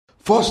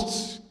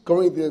First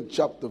Corinthians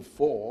chapter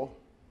 4,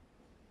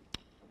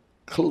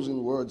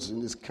 closing words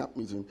in this camp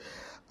meeting.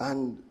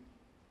 And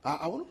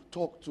I want to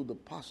talk to the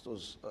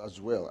pastors as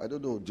well. I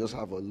don't know, just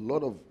have a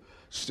lot of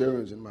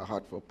stirrings in my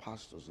heart for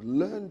pastors.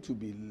 Learn to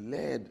be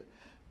led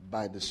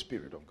by the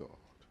Spirit of God.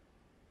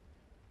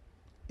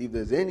 If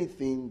there's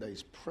anything that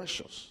is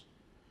precious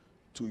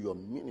to your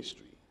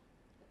ministry,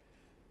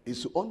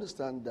 is to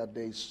understand that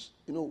there is,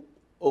 a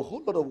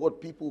whole lot of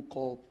what people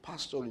call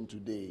pastoring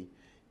today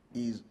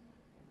is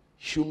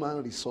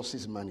human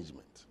resources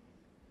management.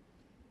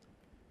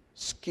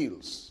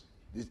 Skills.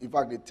 In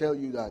fact, they tell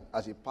you that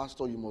as a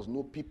pastor, you must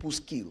know people's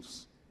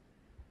skills.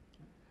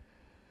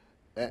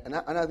 And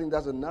I think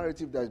that's a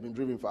narrative that has been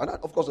driven for. And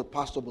of course, a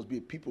pastor must be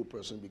a people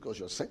person because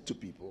you're sent to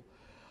people.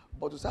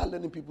 But to start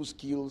learning people's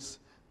skills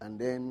and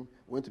then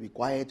when to be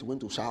quiet, when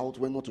to shout,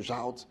 when not to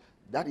shout,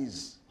 that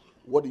is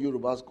what the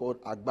Yorubas call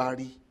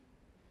agbari.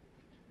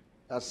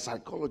 That's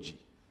psychology.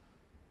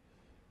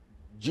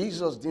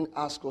 Jesus didn't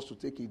ask us to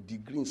take a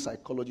degree in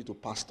psychology to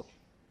pastor.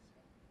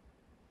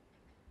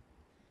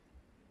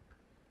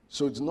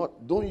 So it's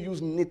not, don't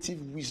use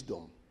native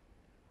wisdom.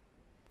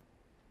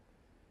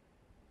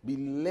 Be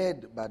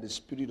led by the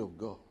Spirit of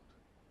God.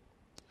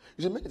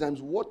 You see, many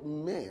times what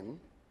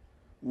men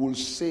will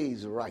say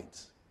is right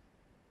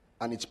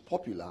and it's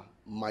popular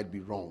might be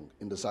wrong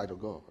in the sight of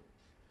God.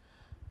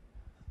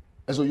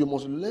 And so you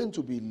must learn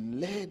to be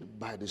led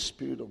by the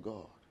Spirit of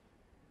God.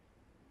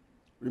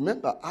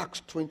 Remember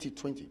Acts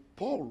 20:20.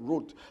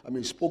 Paul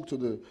spoke to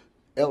the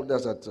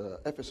elders at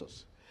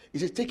Ephesus. He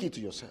said, take it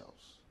to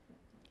yourselves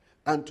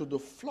and to the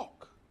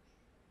flock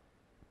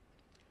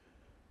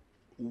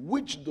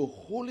which the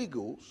Holy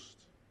Ghost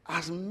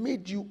has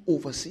made you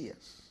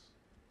overseers.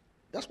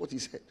 That's what he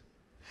said.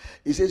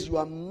 He says you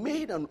are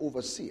made an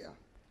overseer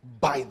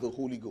by the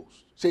Holy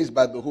Ghost. Says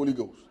by the Holy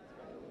Ghost.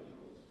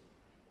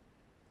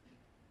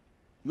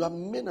 You are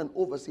made an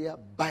overseer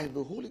by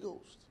the Holy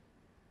Ghost.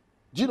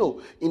 Do you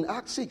know, in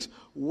Acts 6,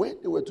 when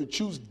they were to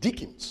choose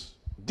deacons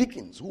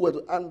who were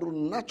to handle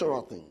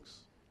natural things,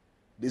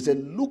 they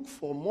said, look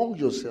for among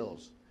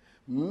yourselves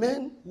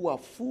men who are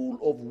full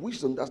of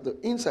wisdom, that's the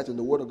insight in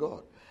the Word of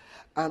God,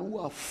 and who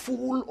are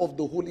full of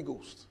the Holy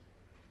Ghost.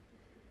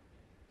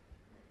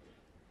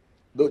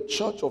 The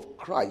Church of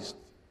Christ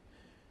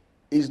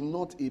is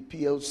not a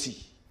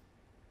PLC.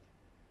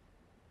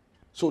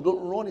 So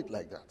don't run it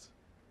like that.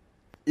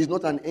 It's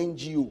not an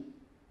NGO.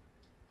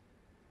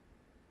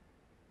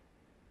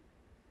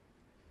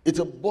 It's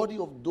a body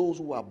of those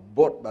who are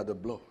bought by the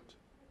blood,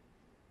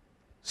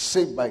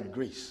 saved by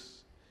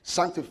grace,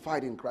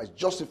 sanctified in Christ,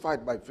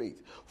 justified by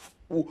faith,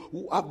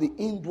 who have the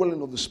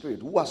indwelling of the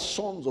Spirit, who are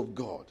sons of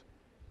God.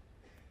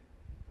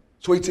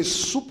 So it's a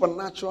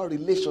supernatural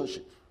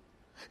relationship.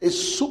 A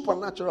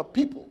supernatural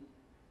people.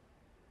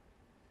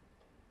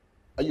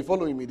 Are you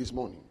following me this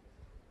morning?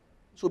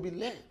 So be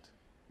led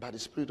by the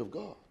Spirit of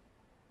God.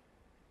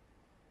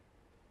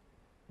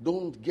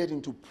 Don't get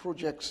into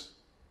projects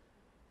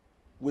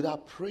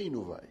without praying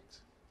over it.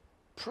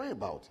 Pray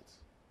about it.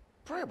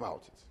 Pray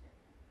about it.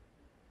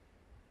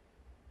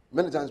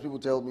 Many times people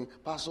tell me,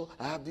 Pastor,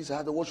 I have this, I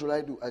have that, what should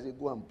I do? I say,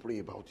 go and pray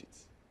about it.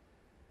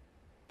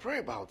 Pray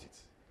about it.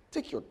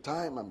 Take your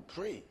time and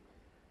pray.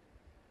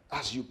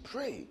 As you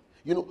pray,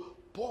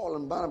 Paul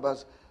and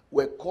Barnabas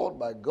were called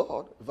by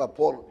God. In fact,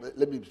 Paul,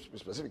 let me be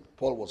specific,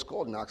 Paul was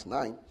called in Acts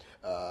 9.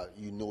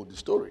 You know the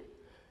story.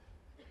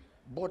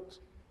 But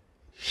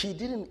he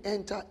didn't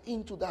enter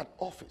into that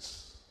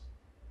office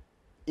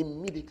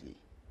immediately.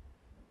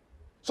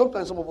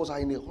 Sometimes some of us are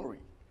in a hurry.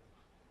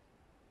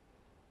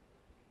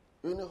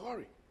 You're in a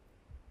hurry.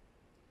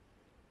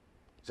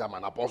 Say, I'm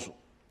an apostle.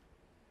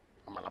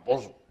 I'm an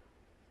apostle.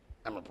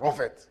 I'm a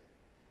prophet.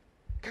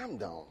 Calm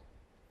down.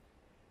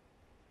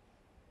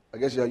 I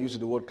guess you are used to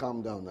the word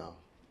calm down now.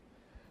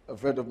 A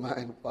friend of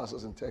mine,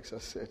 pastors in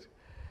Texas, said,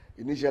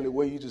 initially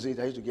when you used to say it,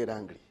 I used to get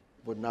angry.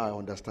 But now I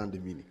understand the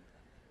meaning.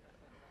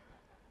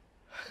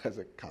 I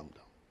said, calm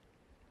down.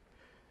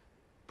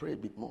 Pray a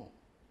bit more.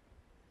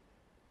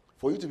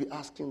 For you to be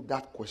asking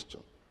that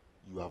question,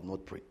 you have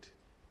not prayed.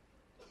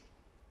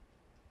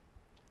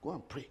 Go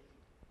and pray.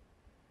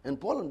 And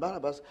Paul and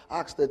Barnabas,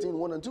 Acts 13,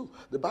 1 and 2,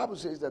 the Bible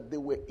says that they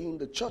were in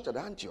the church at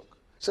Antioch.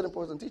 Certain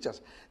prophets and teachers.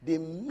 They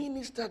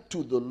ministered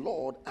to the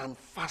Lord and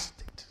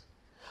fasted.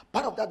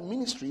 Part of that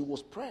ministry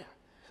was prayer.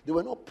 They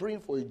were not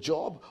praying for a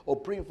job or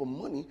praying for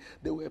money.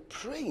 They were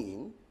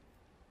praying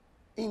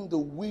in the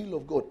will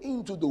of God,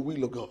 into the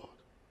will of God.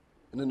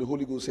 And then the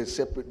Holy Ghost says,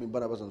 separate me,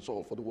 Barnabas and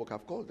Saul, for the work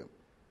I've called them.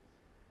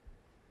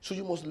 So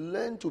you must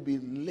learn to be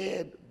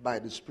led by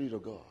the Spirit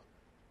of God.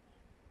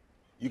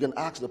 You can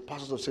ask the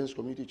pastors of Saints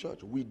Community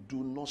Church. We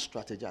do not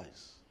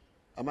strategize.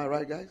 Am I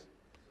right, guys?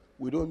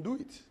 We don't do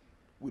it.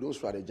 We don't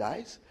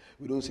strategize.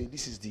 We don't say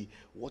this is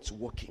what's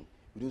working.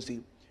 We don't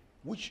say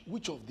which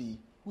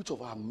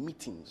of our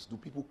meetings do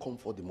people come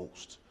for the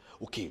most.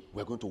 Okay,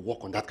 we're going to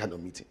work on that kind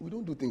of meeting. We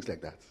don't do things like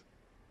that.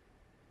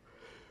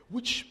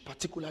 Which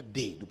particular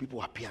day do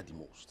people appear the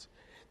most?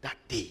 That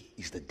day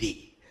is the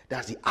day.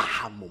 That's the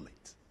aha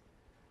moment.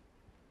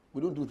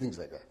 We don't do things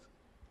like that.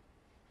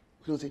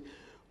 We don't say,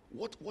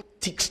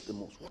 what ticks the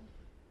most?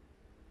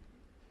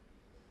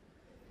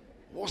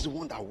 What's the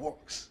one that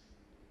works?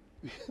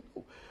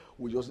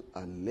 We just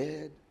are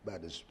led by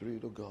the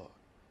Spirit of God.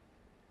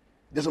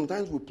 There's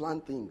sometimes we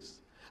plan things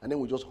and then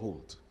we just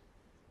hold.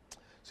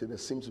 So there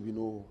seems to be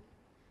no,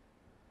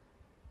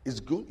 it's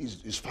good,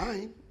 it's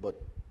fine,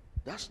 but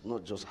that's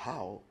not just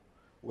how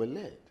we're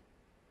led.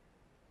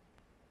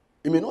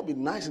 It may not be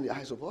nice in the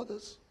eyes of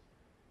others,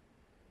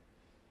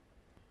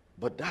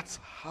 but that's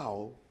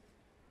how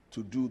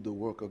to do the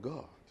work of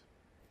God.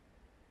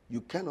 You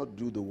cannot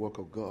do the work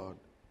of God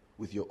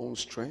with your own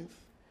strength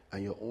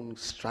and your own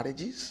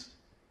strategies.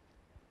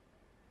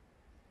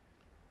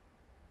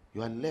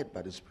 You are led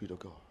by the Spirit of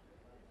God.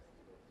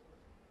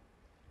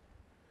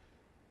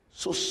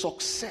 So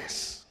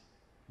success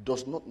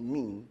does not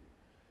mean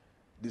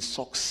the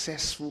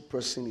successful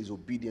person is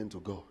obedient to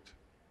God.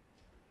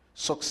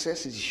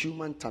 Success is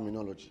human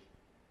terminology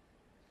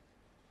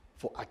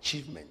for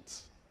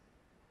achievements,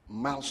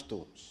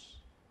 milestones.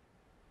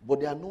 But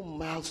there are no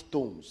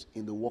milestones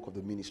in the work of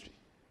the ministry.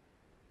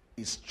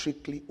 It's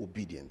strictly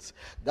obedience.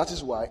 That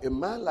is why a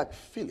man like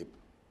Philip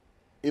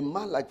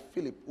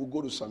will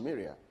go to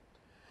Samaria,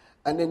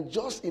 and then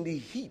just in the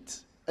heat,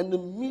 in the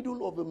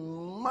middle of a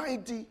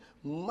mighty,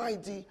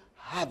 mighty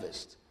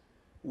harvest,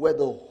 where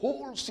the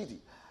whole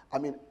city,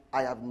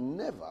 I have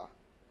never,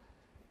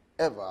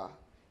 ever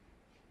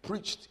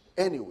preached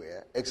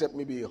anywhere except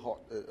maybe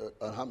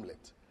a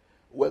hamlet,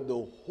 where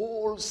the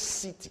whole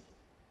city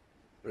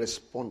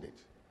responded.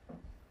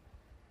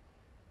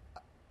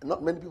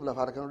 Not many people have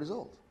had a kind of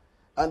result.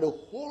 And the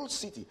whole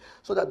city,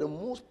 so that the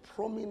most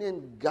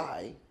prominent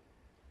guy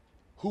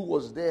who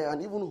was there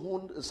and even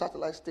owned a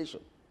satellite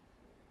station,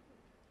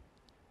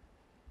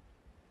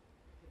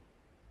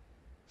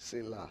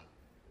 Selah,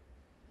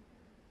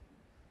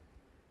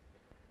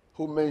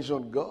 who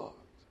mentioned God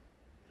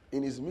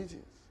in his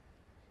meetings.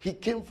 He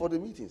came for the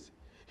meetings.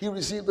 He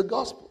received the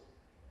gospel.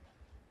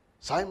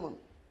 Simon.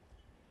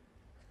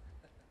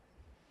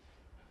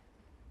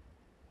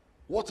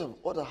 What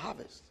a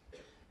harvest.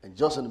 And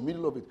just in the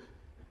middle of it,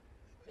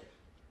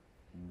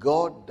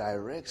 God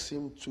directs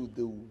him to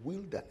the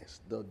wilderness,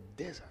 the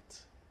desert,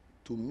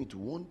 to meet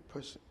one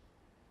person.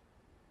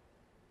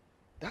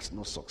 That's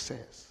not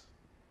success.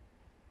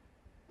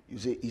 You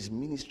say his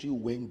ministry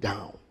went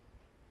down.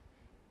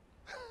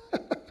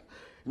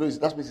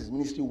 That means his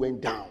ministry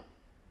went down.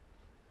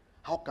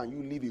 How can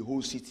you leave a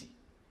whole city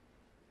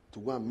to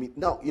go and meet?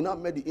 Now, you now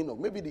met the Enoch.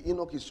 Maybe the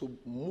Enoch is to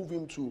move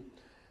him to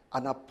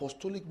an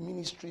apostolic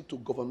ministry to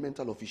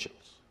governmental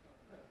officials.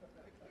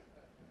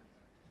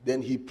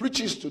 Then he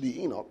preaches to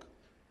the Enoch.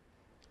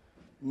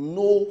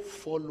 No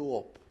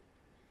follow-up.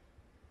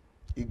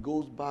 He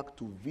goes back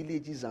to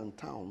villages and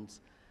towns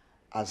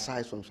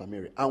aside from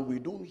Samaria. And we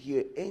don't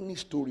hear any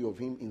story of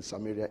him in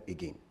Samaria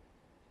again.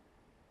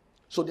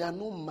 So there are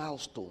no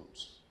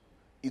milestones.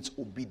 It's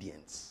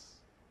obedience.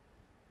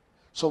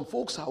 Some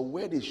folks are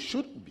where they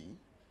should be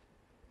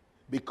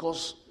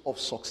because of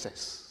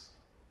success.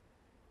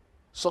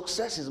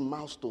 Success is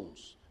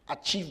milestones,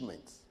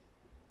 achievements.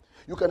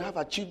 You can have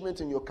achievements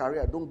in your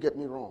career, don't get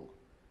me wrong.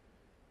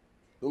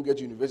 Don't get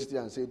to university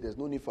and say there's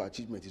no need for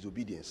achievement, it's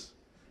obedience.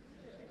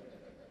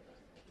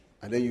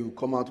 And then you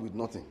come out with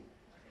nothing.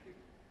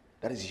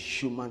 That is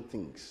human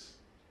things.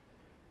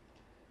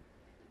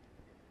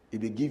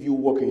 If they give you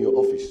work in your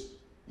office,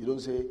 you don't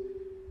say,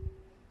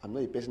 I'm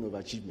not a person of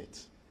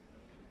achievement.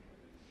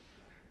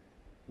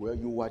 Well,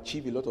 you will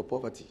achieve a lot of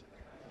poverty.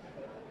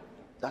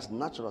 That's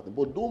natural thing.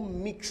 But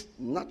don't mix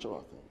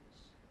natural things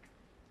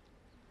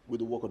with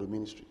the work of the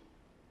ministry.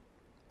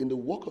 In the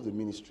work of the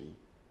ministry,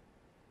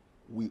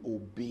 we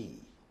obey.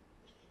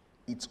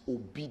 It's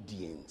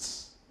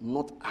obedience,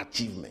 not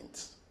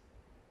achievement.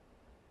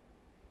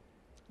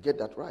 Get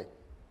that right.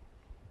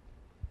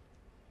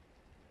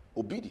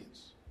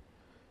 Obedience.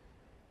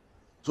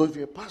 So if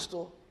you're a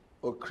pastor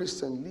or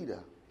Christian leader,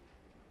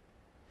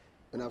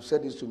 and I've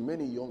said this to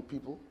many young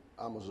people,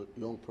 I'm a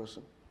young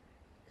person,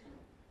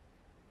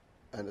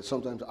 and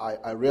sometimes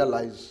I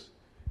realize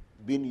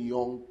being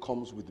young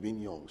comes with being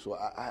young. So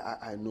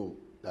I know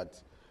that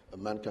a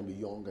man can be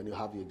young and you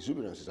have the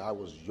exuberances. I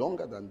was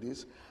younger than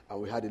this,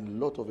 and we had a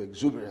lot of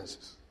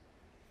exuberances.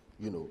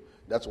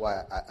 That's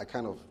why I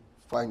kind of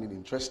find it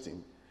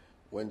interesting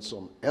when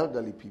some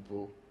elderly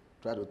people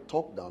try to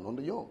talk down on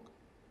the young.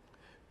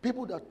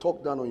 People that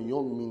talk down on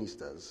young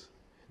ministers,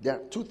 there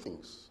are two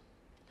things.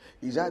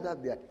 It's either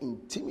they are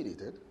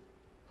intimidated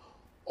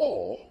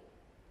or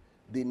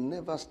they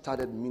never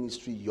started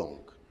ministry young.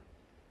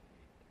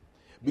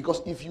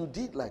 Because if you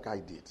did like I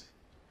did,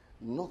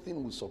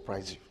 nothing will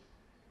surprise you.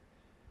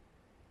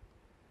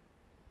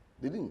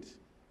 They didn't.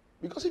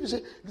 Because if you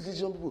say, this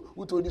is young people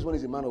who told this one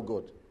is a man of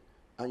God,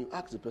 and you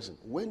ask the person,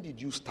 when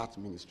did you start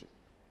ministry?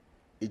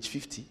 Age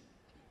 50.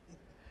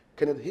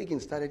 Kenneth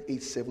Hagin started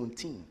age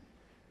 17.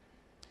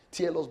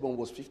 T.L. Osborne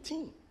was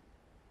 15.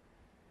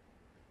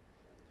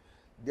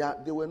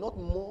 There were not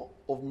more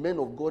of men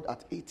of God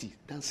at 80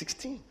 than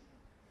 16.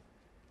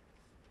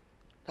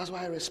 That's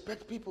why I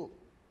respect people.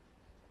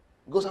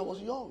 Because I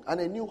was young and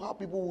I knew how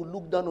people would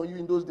look down on you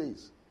in those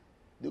days.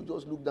 They would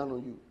just look down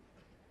on you.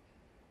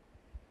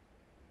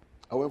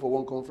 I went for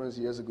one conference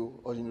years ago,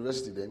 or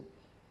university then,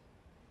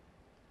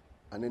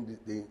 and then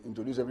they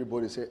introduced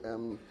everybody, say,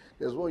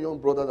 there's one young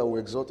brother that will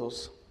exhort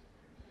us.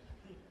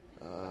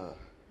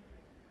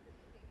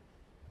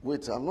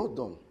 Wait, I'm not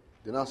done.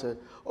 Then I said,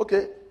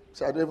 okay.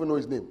 So I don't even know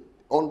his name.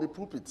 On the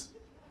pulpit.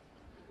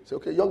 Say,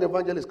 okay, young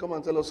evangelist, come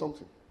and tell us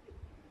something.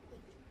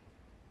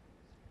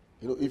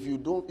 You know, if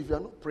you are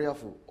not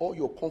prayerful, all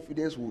your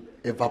confidence will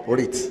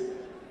evaporate.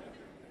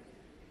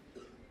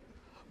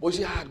 But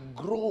she had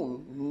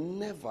grown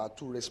never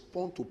to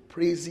respond to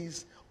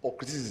praises or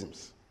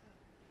criticisms.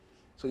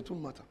 So it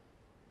wouldn't matter.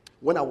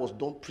 When I was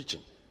done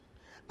preaching,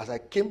 as I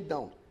came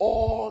down,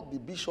 all the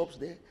bishops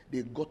there,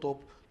 they got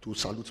up to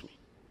salute me.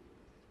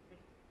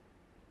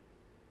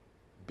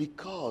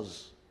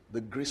 Because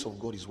the grace of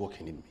God is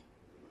working in me.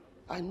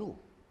 I know.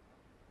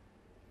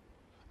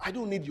 I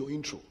don't need your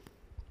intro.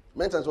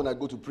 Many times when I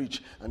go to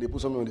preach and they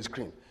put something on the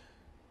screen,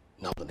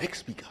 now the next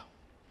speaker.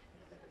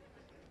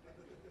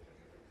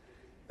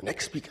 The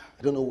next speaker.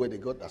 I don't know where they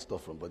got that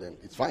stuff from, but then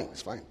it's fine.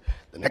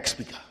 The next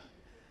speaker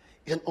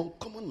is an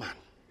uncommon man.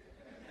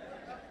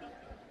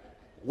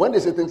 When they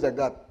say things like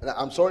that, and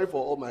I'm sorry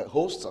for all my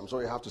hosts, I'm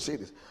sorry I have to say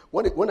this.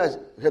 When I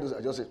hear this,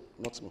 I just say,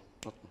 not me.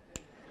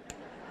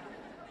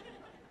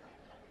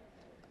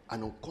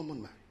 An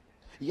uncommon man.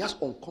 He has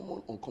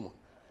uncommon.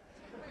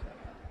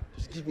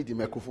 Just give me the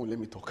microphone, let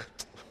me talk.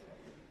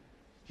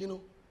 You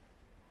know,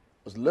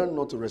 just learn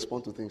not to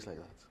respond to things like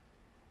that.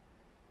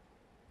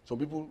 Some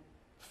people,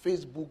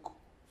 Facebook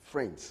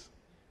friends,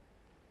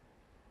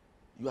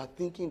 you are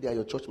thinking they are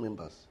your church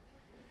members.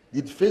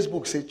 Did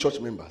Facebook say church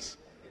members?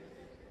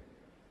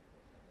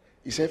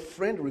 It said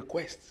friend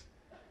request,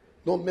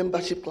 no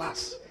membership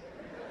class.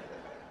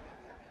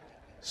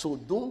 So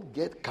don't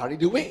get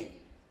carried away.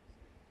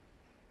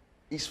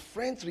 It's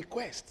friends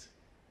request.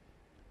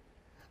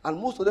 And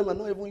most of them are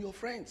not even your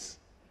friends.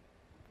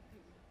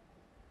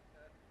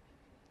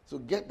 So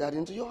get that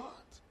into your heart.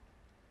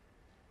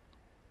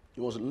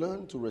 You must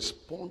learn to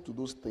respond to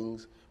those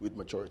things with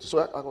maturity. So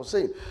I was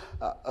saying,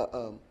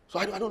 so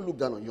I don't look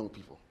down on young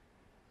people.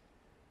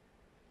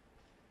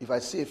 If I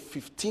see a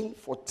 15,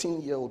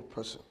 14-year-old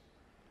person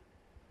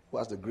who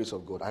has the grace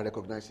of God, I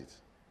recognize it.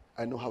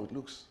 I know how it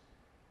looks.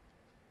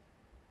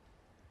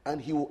 And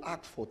he will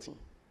act 14.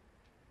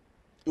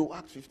 He will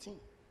act 15.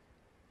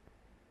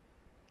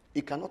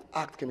 He cannot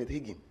act Kenneth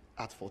Hagin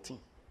at 14.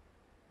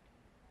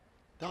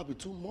 That would be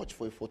too much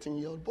for a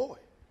 14-year-old boy.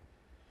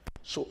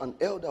 So an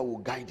elder will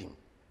guide him.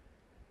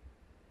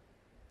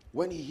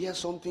 When he hears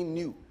something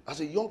new,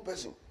 as a young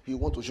person, he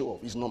wants to show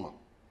off. It's normal.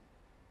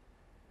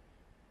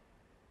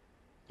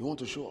 You want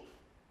to show off.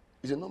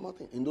 It's a normal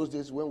thing. In those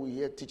days, when we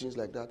hear teachings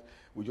like that,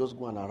 we just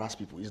go and harass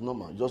people. It's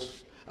normal.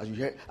 Just as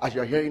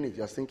you are hearing it,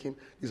 you're thinking,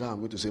 this is how I'm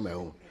going to say my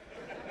own.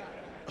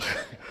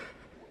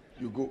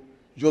 You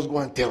just go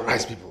and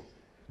terrorize people.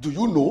 Do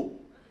you know?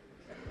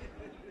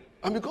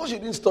 And because you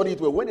didn't study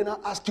it well, when they now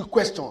ask you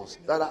questions,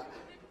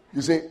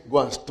 you say, go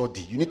and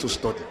study. You need to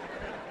study.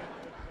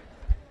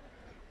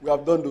 We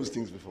have done those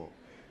things before.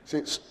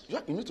 Say,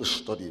 you need to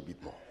study a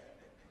bit more.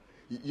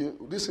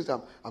 These things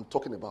I'm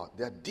talking about,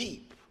 they're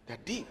deep. They're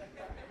deep.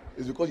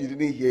 It's because you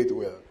didn't hear it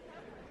well.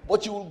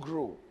 But you will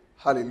grow.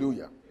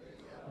 Hallelujah.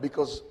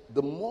 Because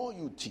the more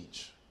you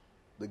teach,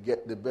 the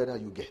better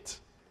you get.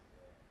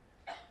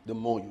 The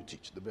more you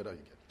teach, the better you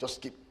get.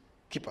 Just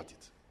keep at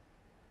it.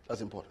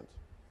 That's important.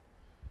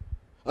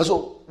 And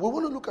so we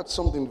want to look at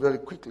something very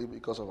quickly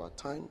because of our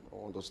time. I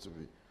want us to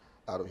be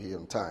out of here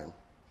on time.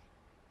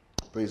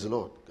 Praise the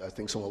Lord. I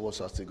think some of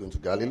us are still going to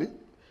Galilee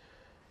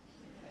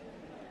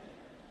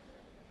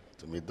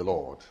to meet the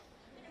Lord.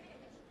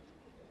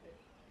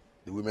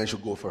 The women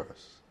should go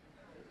first.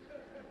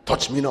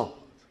 Touch me not,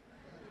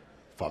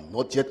 for I'm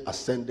not yet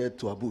ascended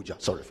to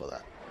Abuja. Sorry for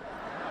that.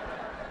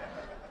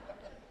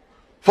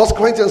 1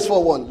 Corinthians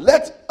 4:1.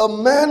 Let a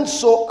man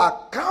so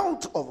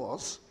account of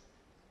us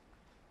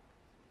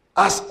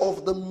as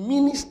of the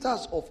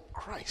ministers of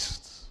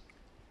Christ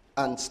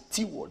and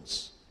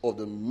stewards of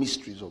the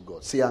mysteries of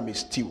God. Say, I'm a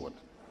steward.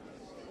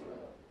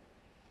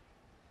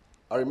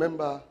 I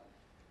remember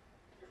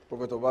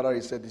Prophet Obada,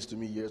 he said this to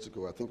me years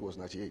ago. I think it was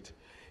 98.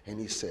 And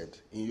he said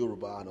in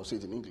Yoruba, and I'll say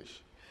it in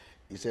English.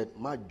 He said,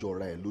 Ma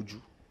jora eloju.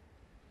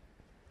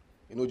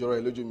 You know, jora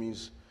eloju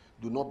means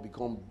do not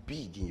become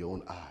big in your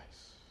own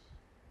eyes.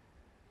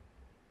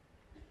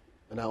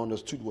 And I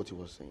understood what he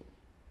was saying.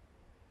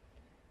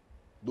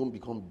 Don't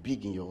become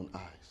big in your own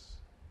eyes.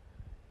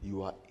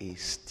 You are a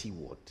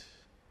steward.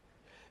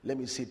 Let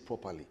me say it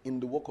properly. In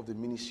the work of the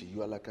ministry,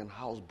 you are like an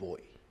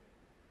houseboy.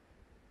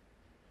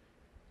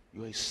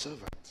 You are a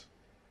servant.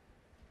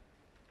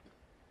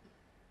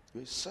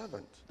 You're a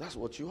servant. That's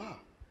what you are.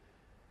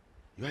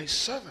 You are a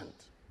servant.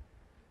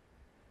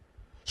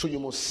 So you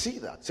must see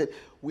that. Say,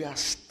 we are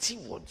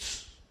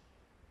stewards.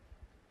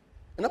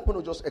 And I'm going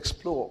to just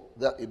explore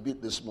that a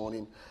bit this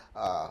morning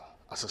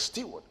as a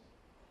steward.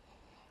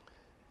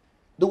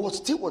 The word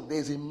steward, there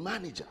is a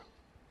manager.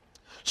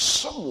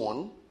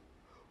 Someone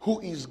who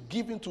is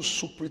given to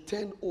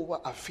superintend over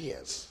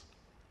affairs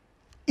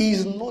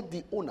is not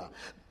the owner.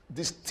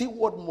 The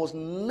steward must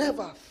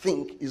never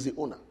think is the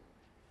owner.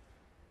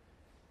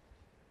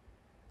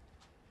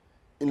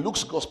 In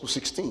Luke's Gospel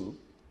 12,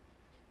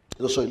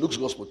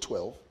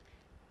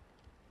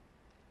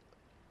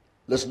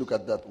 let's look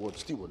at that word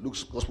steward.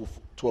 Luke's Gospel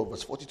 12,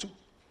 verse 42.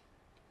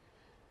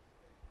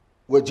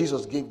 Where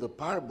Jesus gave the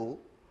parable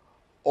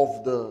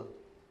of the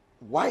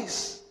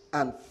wise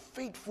and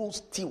faithful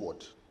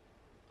steward.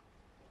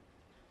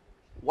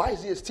 Why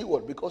is he a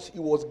steward? Because he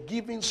was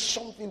given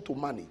something to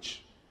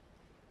manage.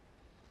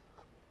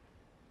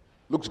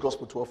 Luke's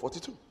Gospel 12,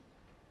 42.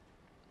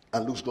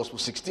 And Luke's Gospel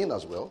 16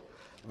 as well,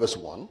 verse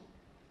 1.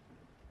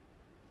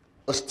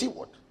 A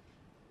steward.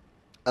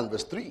 And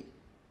verse 3.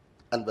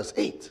 And verse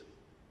 8.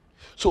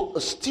 So a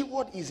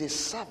steward is a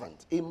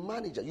servant, a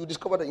manager. You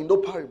discover that in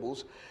those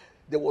parables,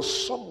 there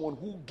was someone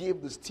who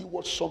gave the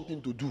steward something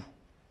to do.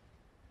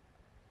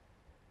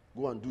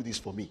 Go and do this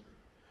for me.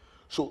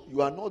 So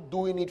you are not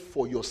doing it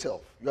for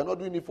yourself. You are not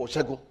doing it for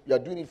Shagun. You are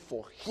doing it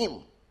for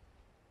him.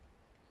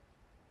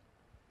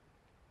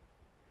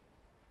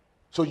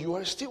 So you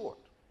are a steward,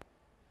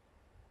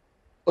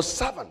 a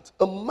servant,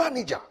 a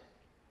manager.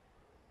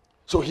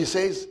 So he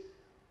says,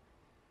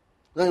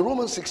 now in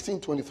Romans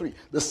 16:23,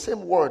 the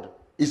same word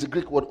is the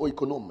Greek word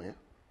oikonomos.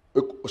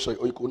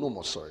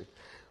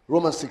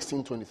 Romans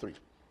 16:23.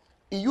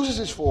 He uses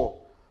it for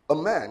a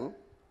man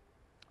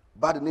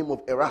by the name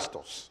of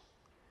Erastus.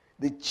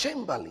 The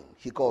chamberlain,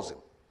 he calls him,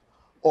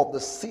 of the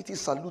city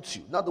salutes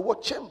you. Now the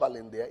word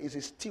chamberlain there is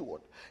a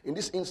steward. In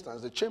this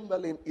instance, the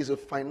chamberlain is a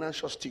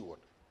financial steward.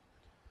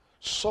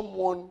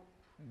 Someone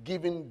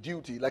given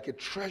duty like a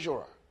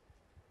treasurer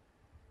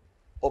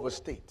of a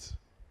state.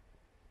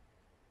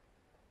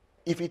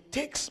 If he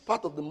takes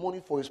part of the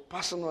money for his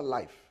personal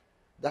life,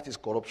 that is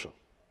corruption.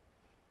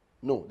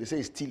 No, they say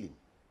it's stealing.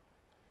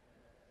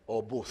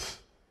 Or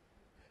both.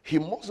 He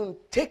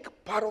mustn't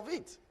take part of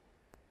it.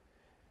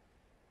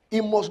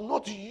 He must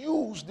not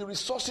use the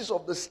resources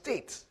of the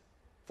state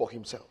for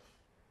himself.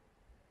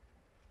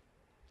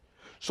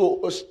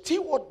 So a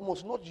steward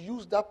must not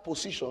use that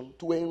position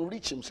to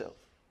enrich himself.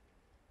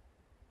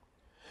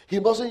 He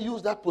mustn't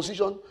use that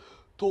position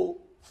to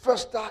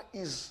foster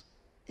his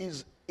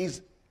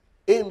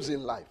aims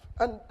in life.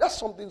 And that's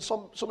something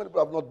so many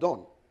people have not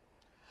done.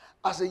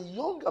 As a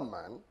younger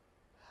man,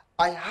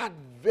 I had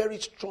very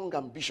strong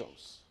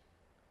ambitions.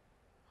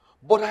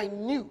 But I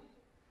knew,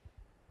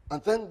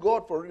 and thank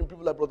God for reading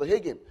people like Brother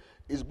Hagin,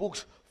 his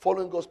books,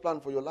 Following God's Plan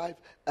for Your Life,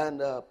 and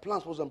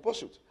Plans, Purposes, and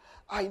Pursuits.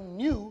 I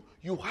knew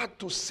you had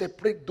to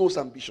separate those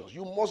ambitions.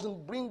 You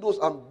mustn't bring those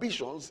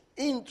ambitions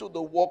into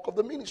the work of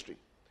the ministry.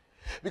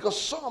 Because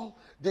some,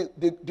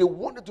 they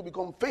wanted to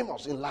become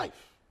famous in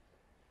life.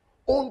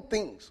 Own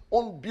things,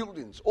 own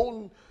buildings,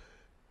 own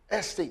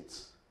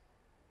estates.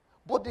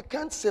 But they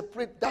can't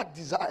separate that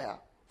desire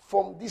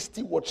from this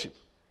stewardship.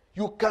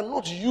 You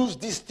cannot use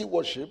this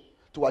stewardship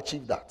to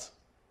achieve that.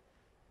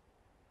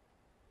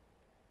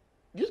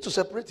 You need to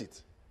separate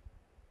it.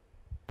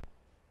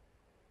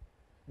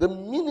 The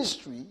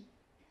ministry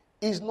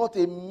is not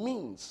a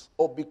means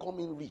of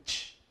becoming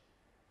rich.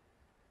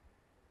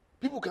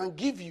 People can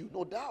give you,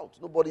 no doubt.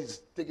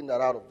 Nobody's taking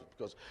that out of it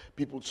because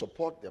people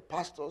support their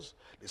pastors.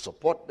 They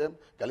support them.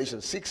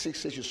 Galatians 6:6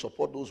 says you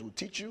support those who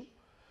teach you.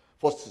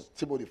 1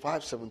 Timothy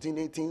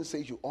 5:17-18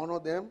 says you honor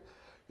them,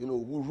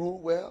 who rule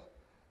well.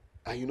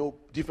 And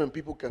different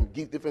people can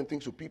give different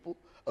things to people.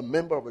 A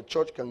member of a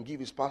church can give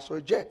his pastor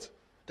a jet.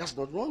 That's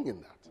not wrong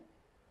in that.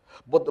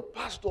 But the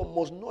pastor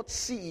must not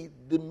see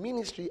the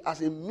ministry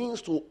as a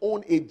means to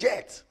own a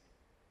jet.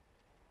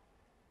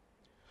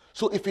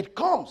 So if it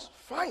comes,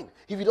 fine.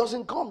 If it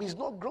doesn't come, he's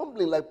not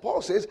grumbling. Like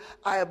Paul says,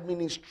 I have been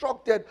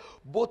instructed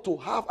both to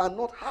have and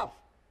not have.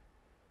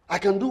 I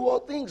can do all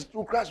things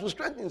through Christ who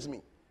strengthens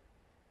me.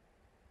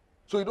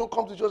 So you don't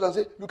come to church and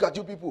say, look at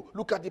you people,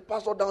 look at the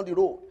pastor down the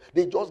road.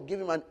 They just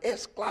gave him an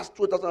S-Class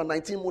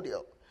 2019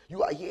 model.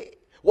 You are here,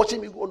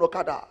 watching me go on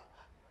Okada.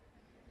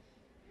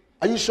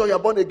 Are you sure you're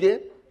born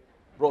again?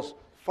 Bros,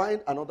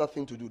 find another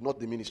thing to do, not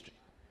the ministry.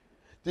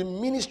 The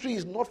ministry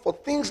is not for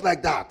things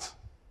like that.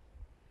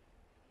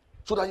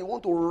 So that you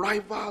want to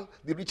rival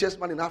the richest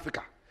man in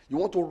Africa. You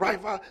want to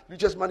rival the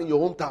richest man in your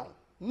hometown.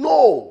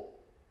 No.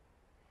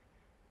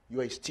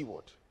 You are a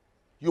steward.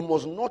 You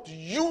must not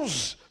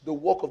use the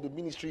work of the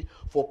ministry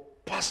for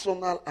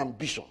personal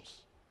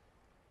ambitions.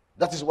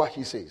 That is what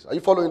he says. Are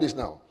you following this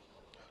now?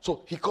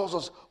 So he calls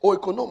us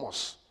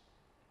oikonomos,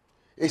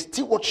 a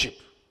stewardship.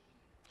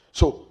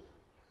 So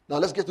now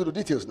let's get to the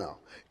details now.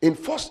 In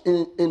Titus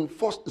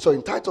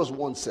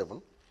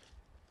 1:7,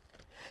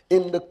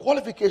 in the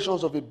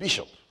qualifications of a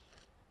bishop,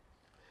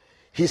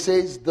 he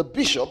says the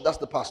bishop, that's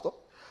the pastor,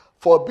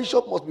 for a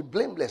bishop must be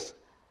blameless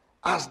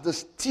as the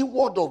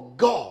steward of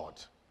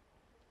God.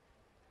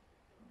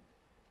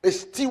 A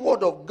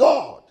steward of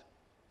God.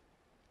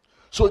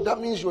 So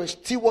that means you're a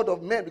steward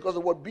of men, because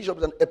the word bishop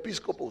is an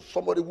episcopos,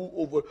 somebody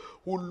who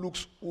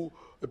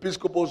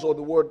episcopos, or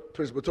the word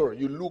presbyterian,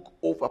 you look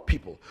over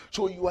people.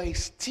 So you are a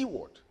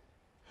steward.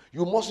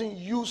 You mustn't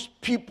use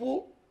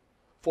people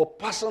for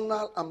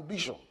personal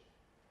ambition.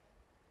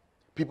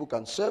 People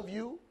can serve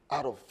you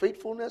out of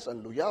faithfulness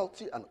and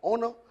loyalty and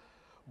honor,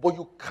 but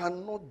you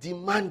cannot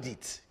demand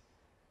it.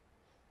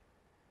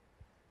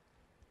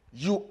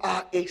 You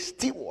are a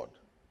steward.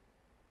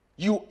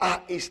 You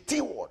are a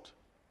steward.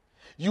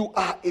 You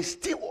are a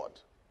steward.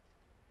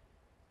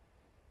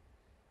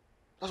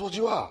 That's what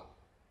you are.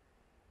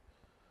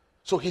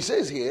 So he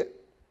says here,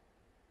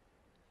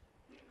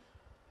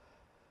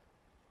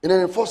 and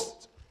then in 1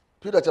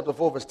 Peter chapter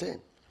 4 verse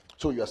 10.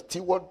 So you are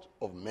steward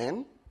of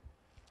men.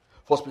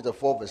 1 Peter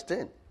 4 verse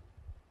 10.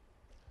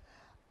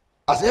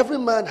 As every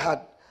man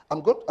had,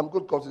 I'm going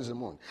to come to this in a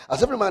moment.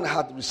 As every man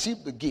had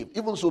received the gift,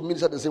 even so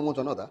minister the same one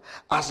to another,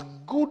 as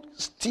good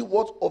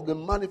stewards of the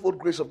manifold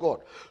grace of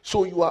God.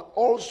 So you are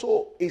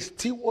also a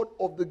steward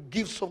of the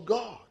gifts of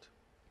God.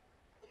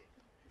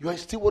 You are a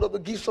steward of the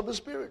gifts of the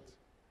Spirit.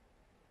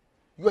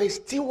 You are a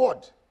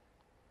steward.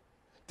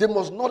 They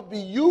must not be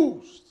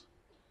used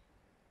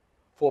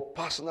for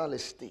personal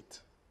estate.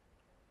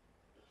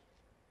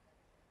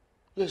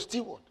 You're a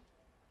steward.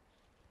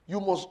 You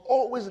must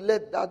always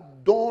let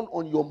that dawn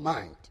on your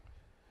mind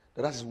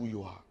that is who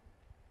you are.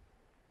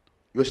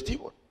 You're a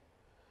steward.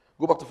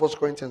 Go back to 1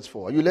 Corinthians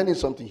 4. Are you learning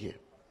something here?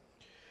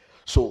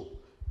 So,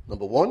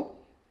 number one,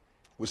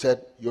 we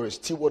said you're a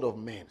steward of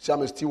men. Say,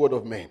 I'm a steward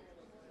of men.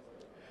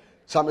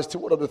 Say, I'm a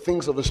steward of the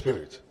things of the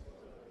Spirit.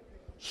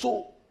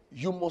 So,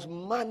 you must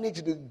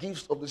manage the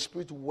gifts of the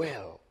Spirit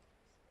well.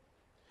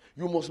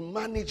 You must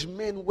manage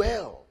men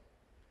well.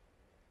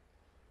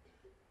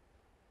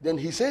 Then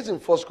he says in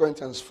 1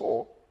 Corinthians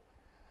 4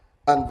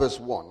 and verse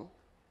 1,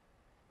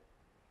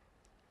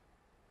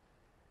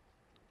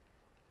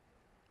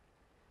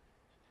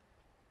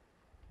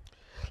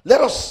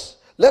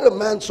 let a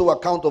man so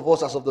account of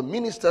us as of the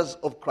ministers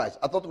of Christ.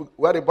 I thought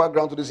we had a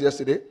background to this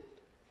yesterday.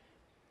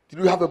 Did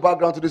we have a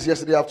background to this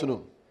yesterday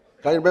afternoon?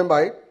 Can you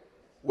remember it?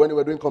 When we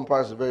were doing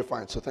comparison, very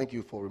fine. So thank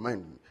you for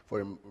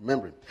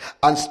remembering.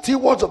 And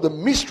stewards of the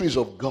mysteries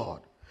of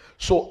God.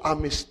 So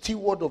I'm a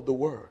steward of the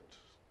word.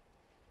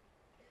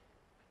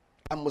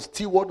 I'm a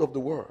steward of the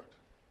word.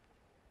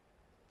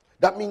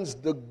 That means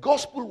the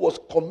gospel was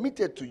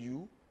committed to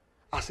you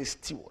as a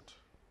steward.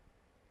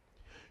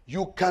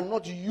 You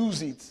cannot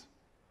use it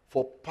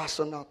for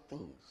personal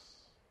things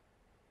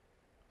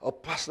or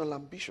personal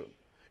ambition.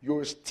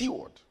 You're a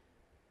steward.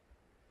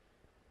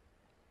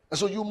 And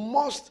so you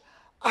must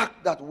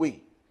act that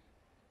way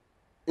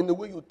in the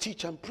way you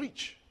teach and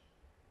preach.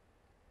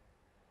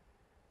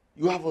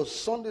 You have a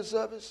Sunday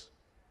service.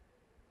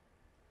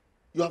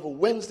 You have a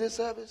Wednesday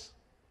service.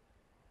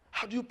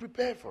 How do you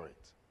prepare for it?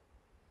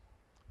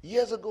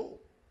 Years ago,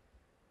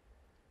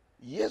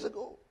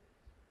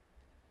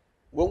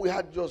 when we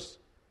had just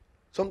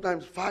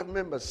sometimes 5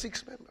 members,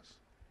 6 members,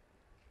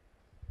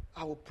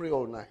 I will pray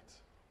all night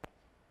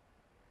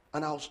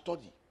and I'll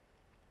study.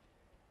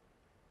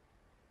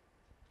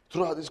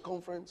 Throughout this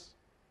conference,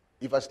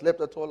 if I slept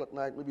at all at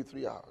night, maybe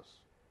 3 hours.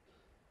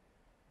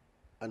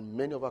 And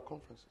many of our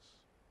conferences.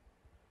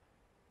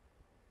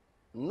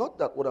 Not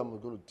that what I'm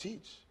going to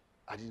teach,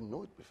 I didn't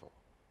know it before.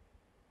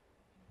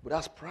 But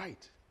that's pride.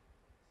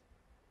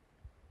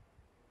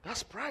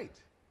 That's pride.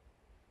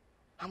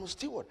 I'm a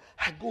steward.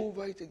 I go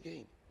over it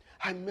again.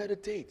 I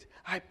meditate.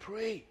 I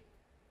pray.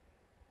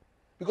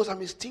 Because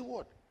I'm a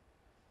steward.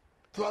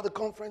 Throughout the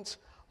conference,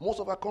 most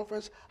of our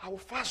conference, I will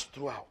fast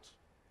throughout.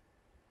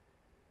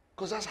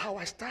 Because that's how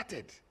I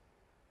started.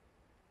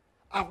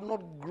 I've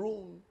not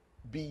grown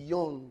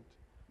beyond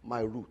my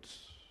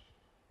roots.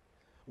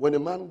 When a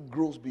man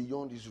grows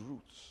beyond his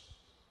roots,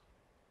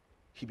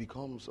 he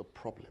becomes a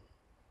problem.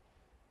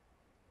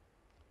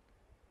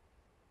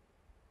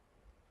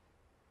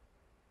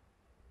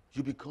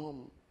 You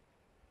become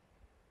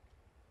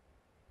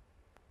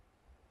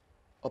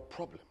a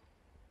problem.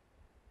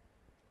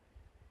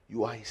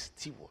 You are a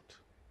steward.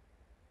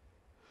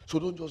 So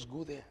don't just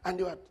go there. And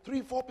there are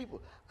 3, 4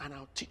 people, and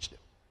I'll teach them.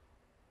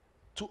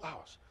 2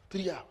 hours,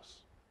 3 hours.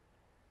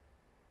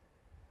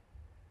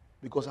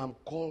 Because I'm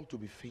called to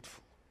be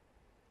faithful.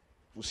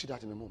 We'll see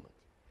that in a moment.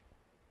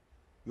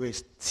 You're a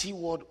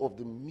steward of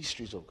the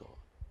mysteries of God.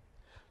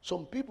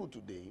 Some people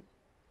today,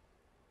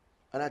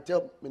 and I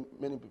tell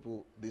many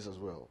people this as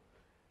well,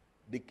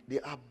 they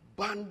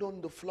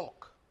abandon the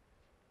flock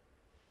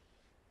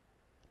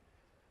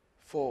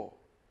for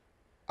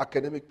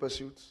academic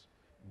pursuits,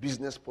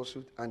 business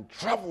pursuits, and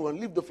travel and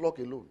leave the flock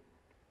alone.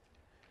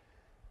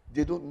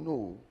 They don't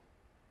know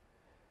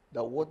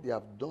that what they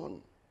have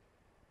done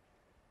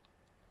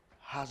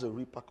has a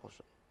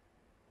repercussion.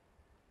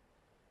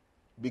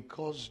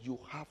 Because you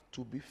have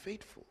to be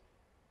faithful.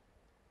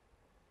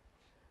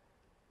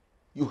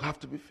 You have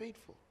to be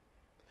faithful.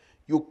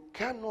 You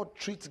cannot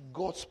treat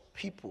God's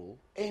people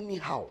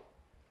anyhow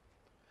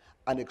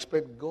and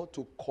expect God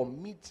to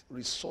commit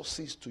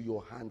resources to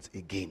your hands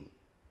again.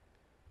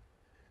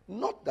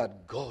 Not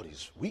that God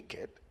is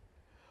wicked,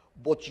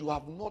 but you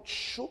have not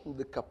shown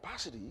the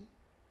capacity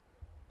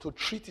to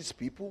treat his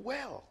people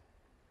well.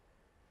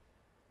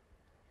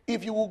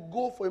 If you will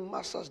go for a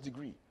master's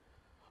degree,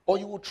 or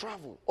you will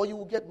travel, or you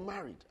will get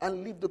married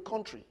and leave the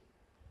country.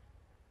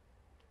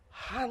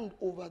 Hand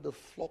over the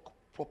flock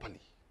properly.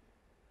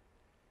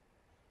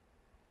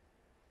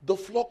 The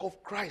flock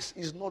of Christ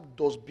is not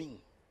dustbin.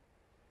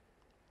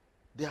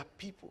 They are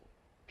people.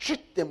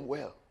 Treat them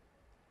well.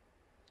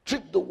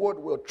 Treat the word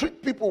well.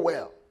 Treat people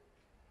well.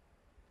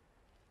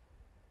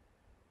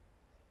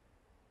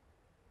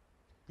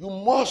 You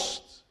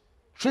must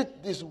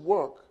treat this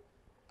work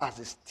as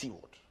a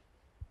steward.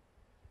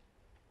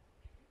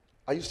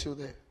 Are you still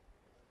there?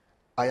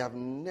 I have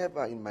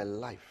never in my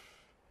life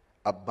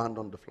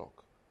abandoned the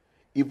flock.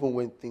 Even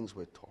when things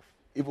were tough.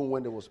 Even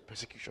when there was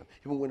persecution.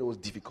 Even when it was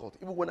difficult.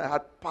 Even when I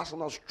had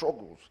personal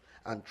struggles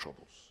and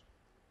troubles.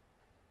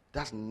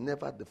 That's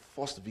never the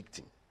first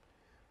victim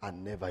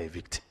and never a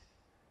victim.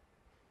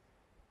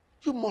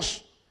 You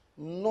must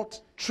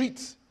not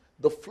treat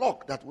the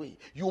flock that way.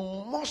 You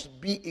must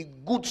be a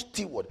good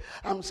steward.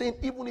 I'm saying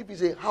even if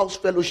it's a house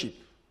fellowship,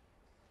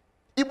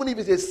 even if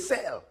it's a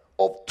cell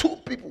of 2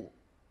 people,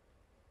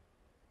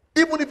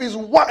 even if it's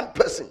 1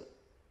 person,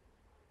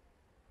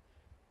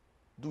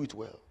 do it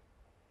well.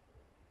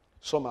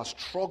 Some are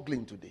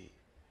struggling today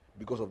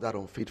because of that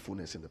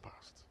unfaithfulness in the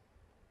past.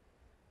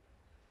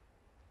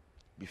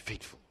 Be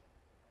faithful.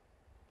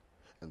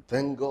 And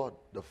thank God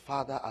the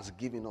Father has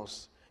given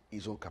us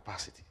his own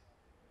capacity.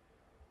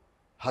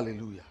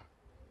 Hallelujah.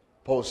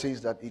 Paul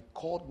says that he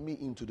called me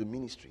into the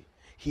ministry.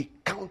 He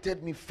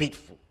counted me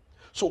faithful.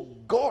 So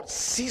God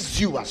sees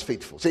you as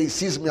faithful. Say, he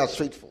sees me as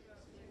faithful.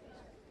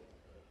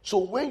 So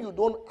when you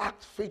don't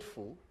act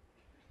faithful,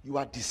 you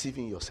are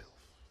deceiving yourself.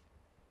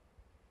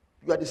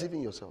 You are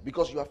deceiving yourself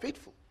because you are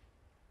faithful.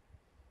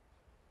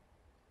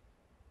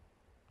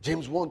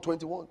 James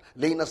 1:21,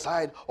 laying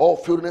aside all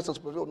filthiness and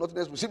superficial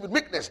naughtiness, receive with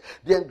meekness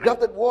the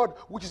engrafted word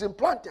which is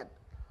implanted.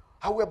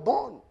 How we are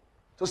born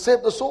to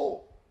save the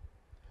soul.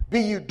 Be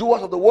ye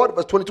doers of the word,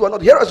 verse 22, and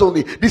not hearers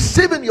only,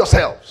 deceiving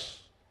yourselves.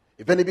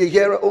 If any be a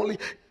hearer only,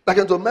 like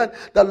unto a man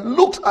that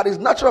looks at his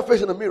natural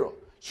face in the mirror,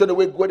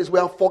 straightway goeth his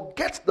way and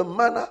forgets the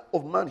manner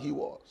of man he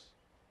was.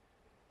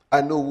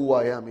 I know who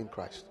I am in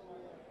Christ.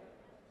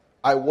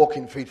 I walk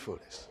in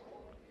faithfulness.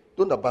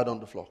 Don't abandon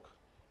the flock.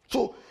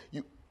 So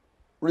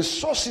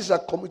resources are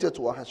committed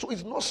to our hands. So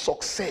it's not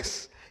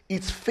success,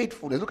 it's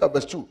faithfulness. Look at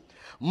verse 2.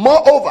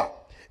 Moreover,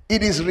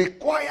 it is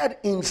required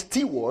in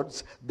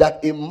stewards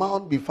that a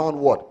man be found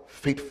what?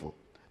 Faithful.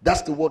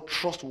 That's the word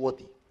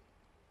trustworthy.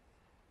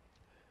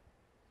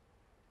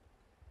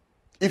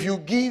 If you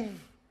give,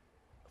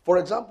 for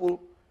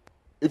example,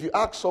 if you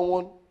ask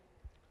someone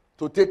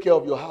to take care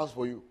of your house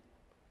for you,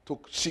 to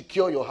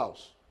secure your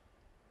house,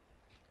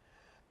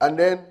 and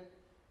then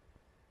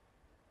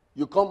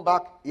you come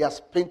back, he has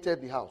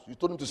painted the house. You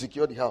told him to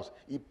secure the house.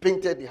 He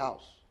painted the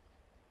house.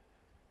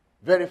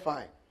 Very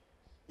fine.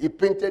 He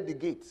painted the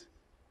gate.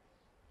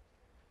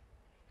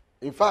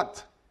 In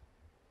fact,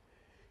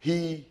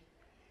 he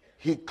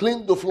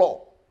cleaned the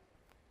floor.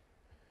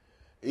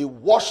 He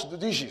washed the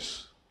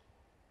dishes.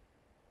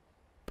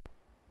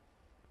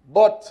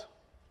 But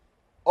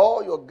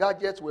all your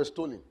gadgets were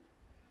stolen.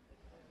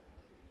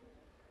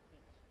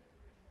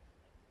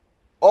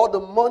 All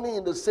the money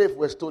in the safe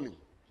were stolen.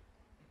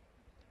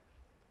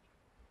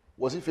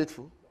 Was he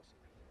faithful?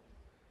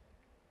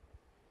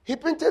 He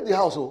painted the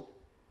house,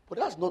 but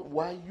that's not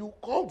why you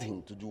called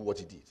him to do what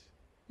he did.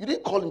 You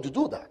didn't call him to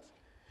do that.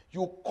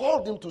 You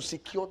called him to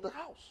secure the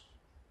house.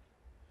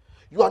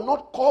 You are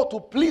not called to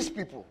please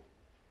people.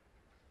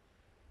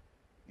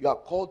 You are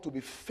called to be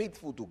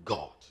faithful to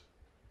God.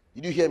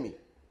 Did you hear me?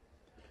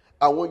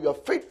 And when you are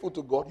faithful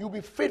to God, you'll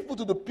be faithful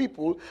to the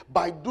people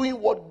by doing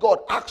what God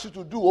asks you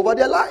to do over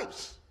their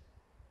lives.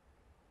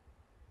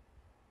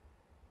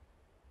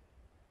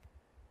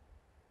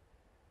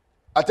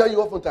 I tell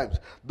you oftentimes,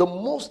 the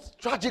most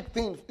tragic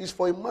thing is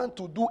for a man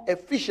to do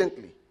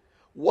efficiently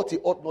what he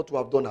ought not to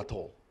have done at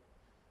all.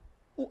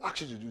 Who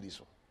asked you to do this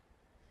one?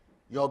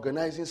 You're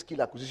organizing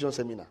skill acquisition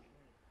seminar.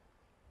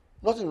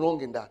 Nothing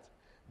wrong in that.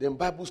 Then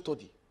Bible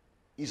study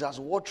is as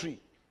watery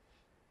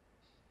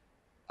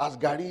as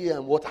Gary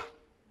and water.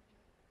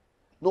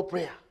 No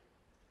prayer.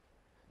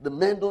 The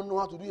men don't know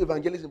how to do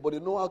evangelism, but they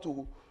know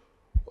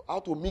how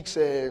to mix,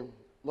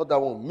 not that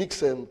one,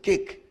 mix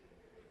cake.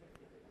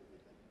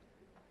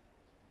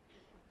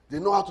 They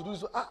know how to do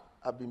this.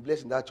 I've been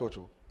blessed in that church.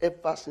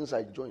 Ever since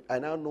I joined, I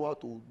now know how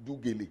to do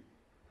gele.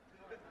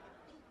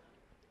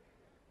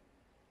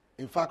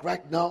 In fact,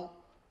 right now,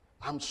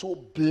 I'm so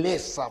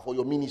blessed, sir, for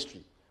your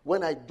ministry.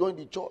 When I joined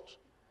the church,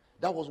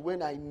 that was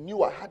when I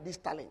knew I had this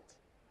talent.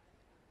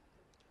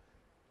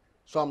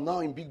 So I'm now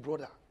in Big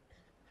Brother.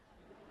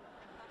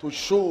 To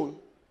show,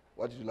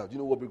 what did you laugh? Do you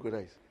know what Big Brother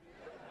is?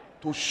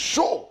 To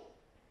show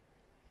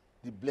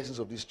the blessings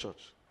of this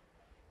church.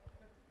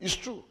 It's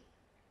true.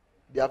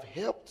 They have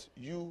helped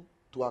you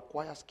to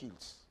acquire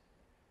skills.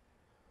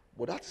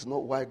 But that is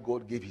not why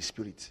God gave his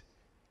spirit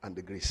and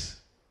the grace.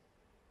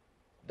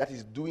 That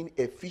is doing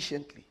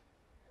efficiently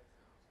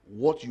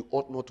what you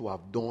ought not to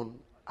have done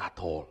at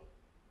all.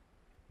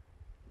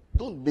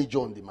 Don't major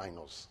on the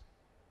minors.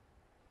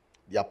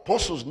 The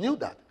apostles knew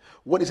that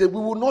when he said, we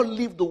will not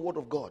leave the word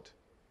of God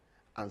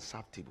and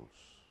serve tables.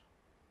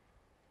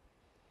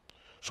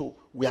 So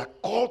we are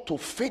called to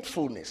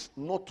faithfulness,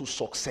 not to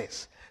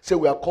success. Say,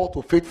 we are called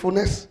to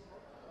faithfulness,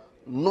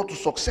 not to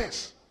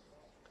success.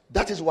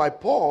 That is why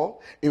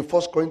Paul, in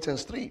 1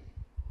 Corinthians 3,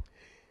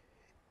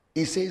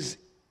 he says,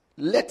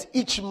 let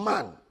each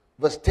man,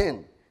 verse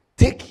 10,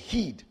 take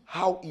heed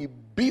how he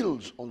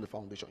builds on the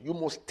foundation. You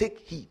must take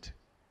heed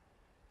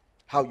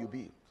how you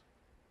build.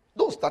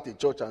 Don't start a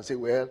church and say,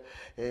 well,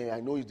 I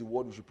know it's the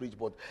word we should preach,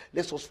 but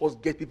let's just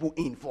first get people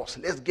in first.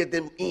 Let's get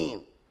them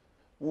in.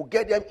 We'll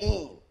get them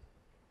in.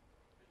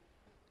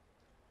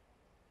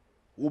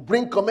 We'll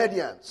bring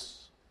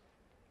comedians.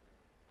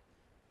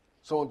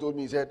 Someone told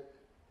me, he said,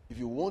 if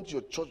you want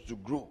your church to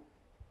grow,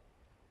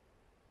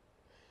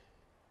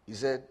 he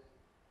said,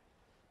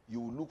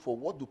 you will look for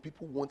what do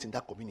people want in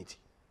that community.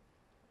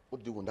 What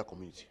do they want in that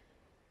community?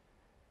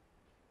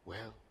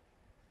 Well,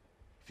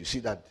 if you see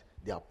that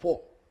they are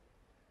poor,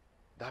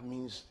 that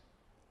means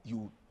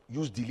you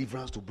use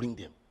deliverance to bring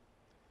them.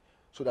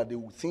 So that they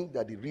will think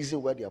that the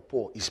reason why they are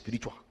poor is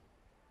spiritual.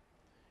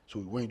 So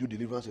when you do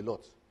deliverance a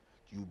lot,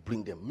 you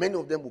bring them. Many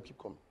of them will keep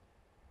coming.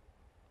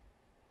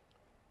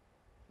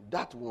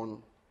 That one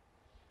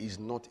is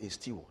not a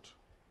steward.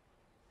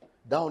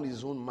 That one is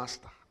his own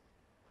master.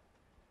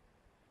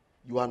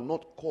 You are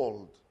not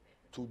called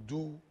to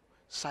do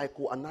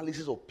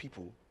psychoanalysis of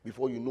people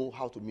before you know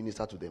how to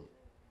minister to them.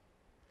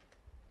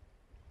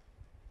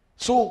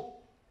 So,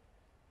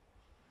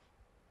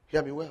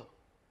 hear me well.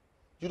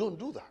 You don't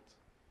do that.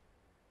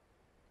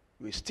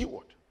 You're a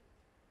steward.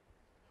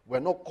 We're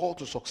not called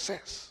to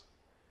success.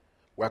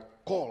 We're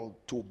called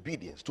to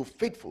obedience, to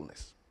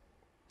faithfulness.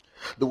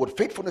 The word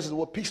faithfulness is the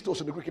word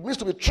pistos in the Greek. It means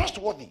to be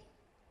trustworthy.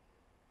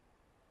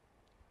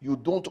 You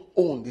don't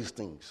own these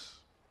things.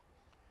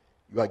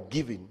 You are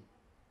giving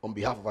on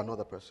behalf of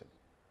another person.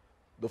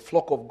 The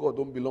flock of God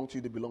don't belong to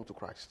you, they belong to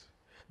Christ.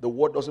 The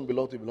word doesn't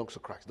belong to you, it belongs to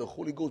Christ. The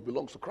Holy Ghost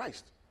belongs to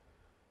Christ.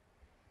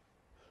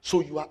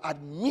 So you are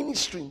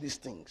administering these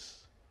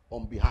things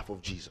on behalf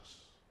of Jesus.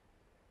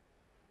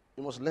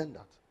 You must learn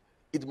that.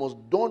 It must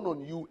dawn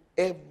on you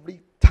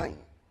every time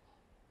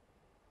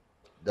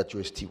that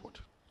you're a steward.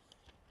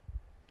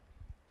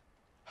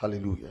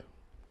 Hallelujah.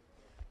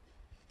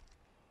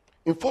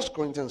 In 1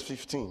 Corinthians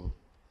 15,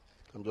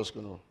 I'm just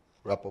going to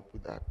wrap up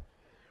with that.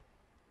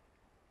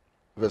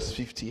 Verse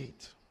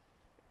 58.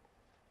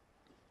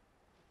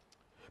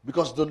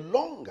 Because the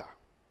longer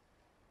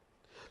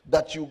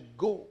that you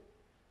go,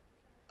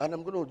 and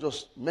I'm going to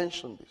just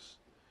mention this,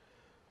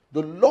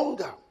 the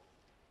longer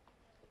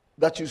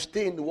that you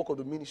stay in the work of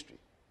the ministry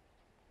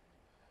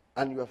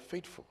and you are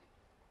faithful,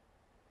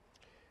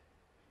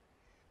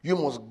 you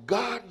must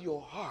guard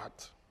your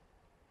heart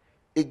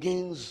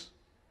against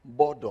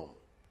boredom.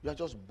 You are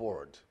just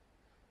bored.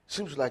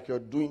 Seems like you're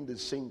doing the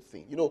same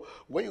thing. You know,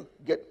 when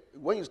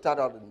you start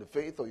out in the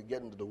faith or you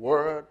get into the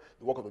word,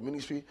 the work of the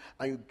ministry,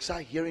 and you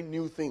start hearing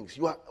new things,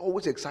 you are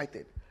always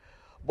excited.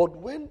 But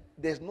when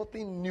there's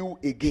nothing new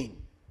again,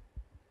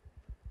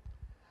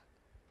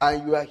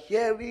 and you are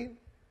hearing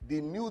the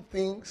new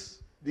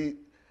things, they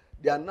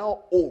are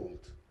now old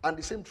and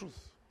the same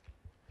truth.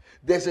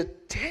 There's a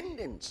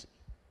tendency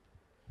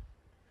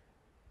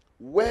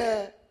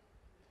where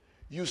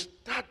you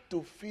start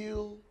to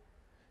feel,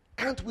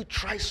 can't we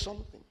try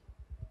something?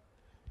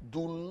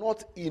 Do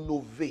not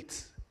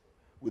innovate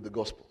with the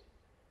gospel.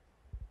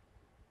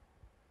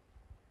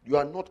 You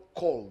are not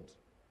called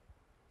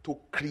to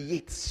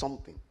create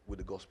something with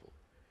the gospel.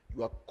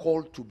 You are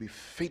called to be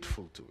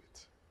faithful to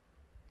it.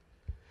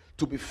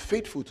 To be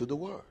faithful to the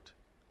word.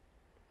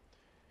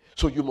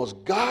 So you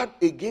must guard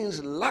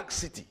against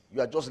laxity.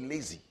 You are just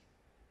lazy.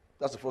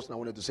 That's the first thing I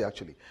wanted to say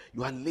actually.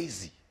 You are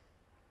lazy.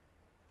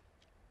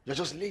 You're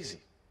just lazy.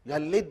 You are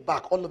laid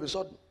back all of a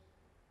sudden.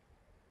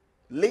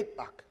 Laid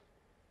back.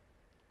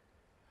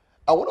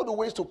 And one of the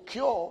ways to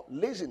cure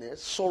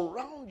laziness,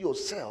 surround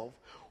yourself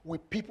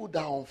with people that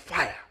are on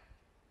fire.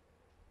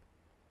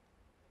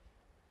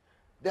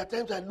 There are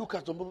times I look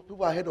at some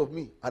people ahead of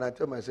me and I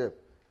tell myself,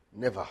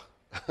 never.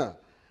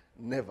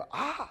 Never.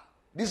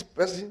 This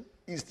person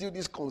is still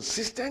this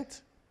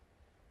consistent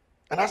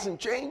and hasn't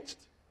changed.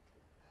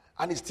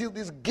 And is still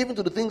this given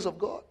to the things of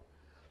God.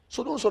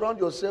 So don't surround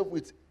yourself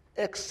with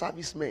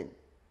ex-servicemen.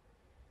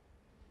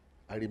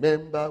 I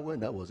remember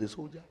when I was a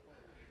soldier.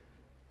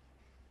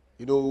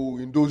 You know,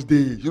 in those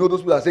days. You know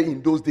those people are saying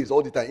in those days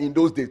all the time. In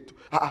those days.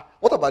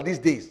 What about these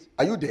days?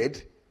 Are you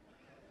dead?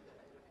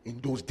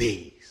 In those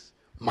days.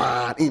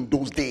 Man, in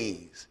those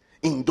days.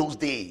 In those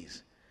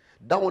days.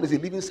 That one is a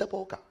living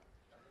sepulcher.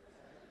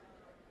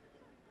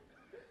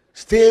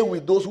 Stay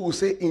with those who will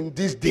say in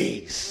these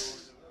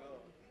days.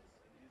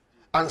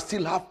 And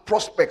still have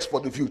prospects for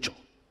the future.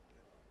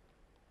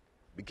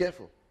 Be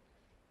careful.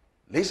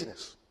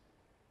 Laziness.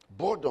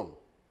 Boredom.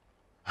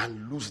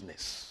 And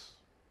looseness.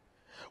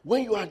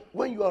 When you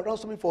are around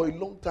something for a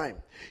long time,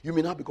 you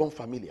may now become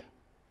familiar.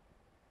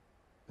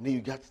 And then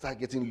you start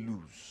getting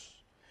loose.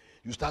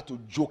 You start to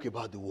joke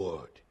about the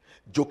word.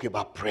 Joke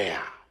about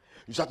prayer.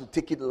 You start to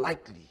take it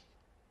lightly.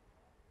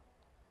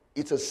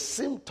 It's a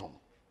symptom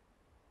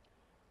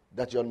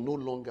that you're no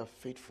longer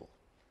faithful.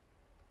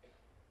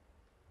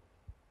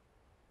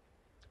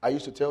 I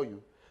used to tell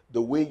you,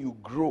 the way you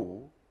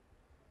grow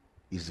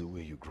is the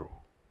way you grow.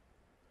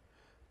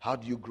 How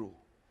do you grow?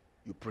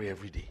 You pray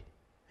every day.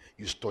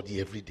 You study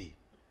every day.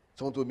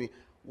 Someone told me,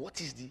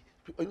 what is the,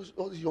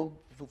 all these young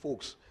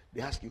folks,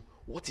 they ask you,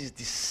 what is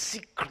the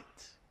secret?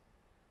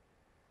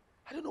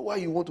 I don't know why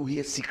you want to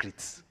hear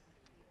secrets.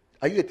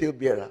 Are you a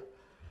talebearer?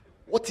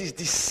 What is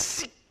the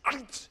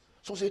secret?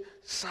 So say,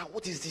 sir,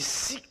 what is the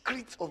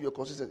secret of your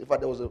consistency? In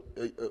fact, there was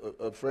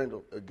a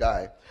friend,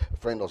 a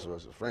friend also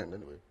was a friend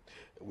anyway.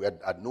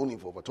 I'd known him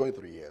for over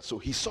 23 years. So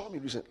he saw me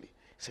recently.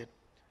 He said,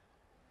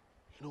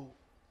 you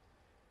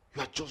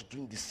are just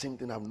doing the same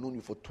thing. I've known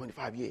you for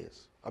 25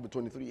 years. I've been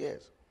 23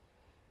 years.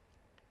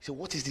 He said,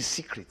 what is the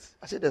secret?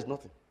 I said, there's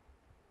nothing.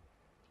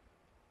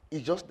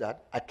 It's just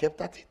that I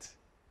kept at it.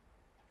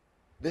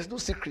 There's no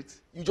secret.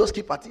 You just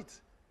keep at it.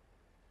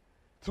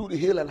 Through the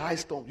hail and high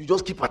storm, you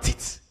just keep at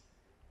it.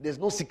 There's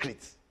no secret.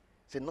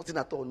 He said, nothing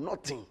at all.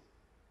 Nothing.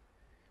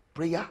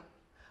 Prayer,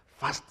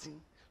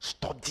 fasting,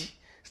 study,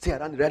 stay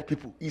around the right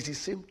people. It's the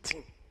same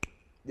thing.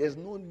 There's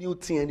no new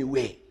thing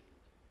anywhere.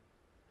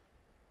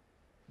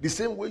 The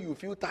same way you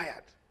feel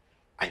tired,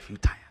 I feel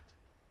tired.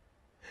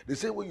 The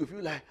same way you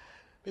feel like,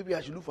 maybe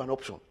I should look for an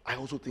option, I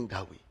also think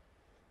that way.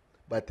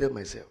 But I tell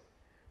myself,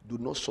 do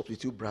not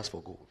substitute brass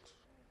for gold.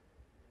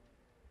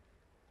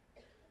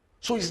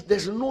 So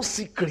there's no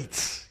secret.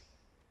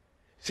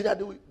 See that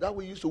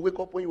way you used to wake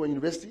up when you were in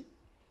university,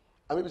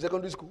 and maybe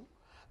secondary school,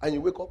 and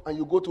you wake up and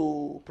you go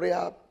to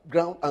prayer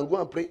ground and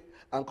go and pray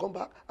and come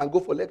back and go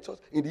for lectures.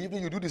 In the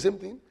evening you do the same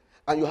thing,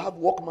 and you have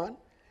Walkman.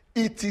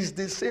 It is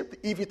the same thing.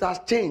 If it has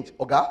changed,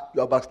 okay,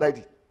 you are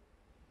backsliding.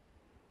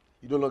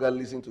 You no longer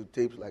listen to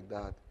tapes like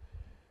that.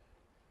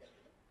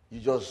 You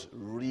just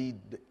read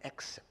the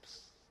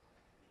excerpts.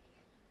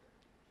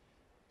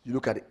 You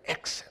look at the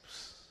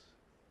excerpts.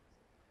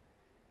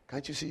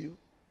 Can't you see you?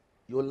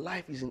 Your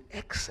life is in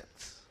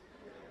excerpts.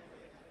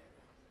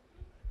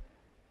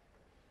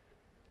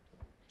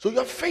 So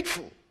you're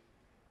faithful.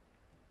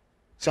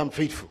 Say, I'm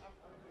faithful.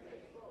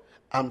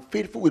 I'm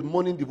faithful with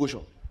morning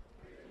devotion.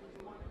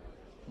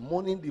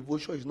 Morning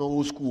devotion is not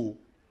old school.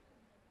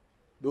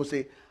 Don't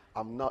say,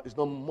 I'm not, it's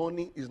not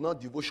morning, it's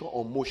not devotion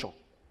or motion.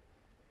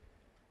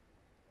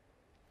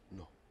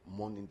 No,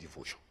 morning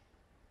devotion.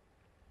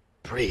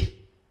 Pray.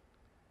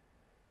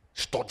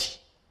 Study.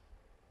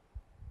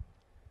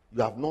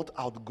 You have not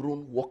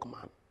outgrown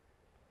Walkman.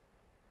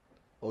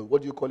 Or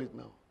what do you call it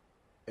now?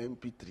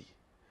 MP3.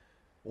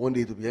 One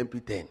day it will be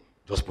MP10.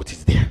 Just put it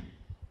there.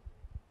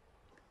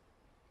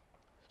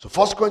 So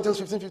 1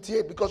 Corinthians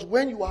 15:58, because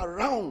when you are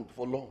around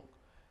for long,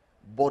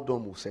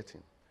 boredom will set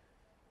in.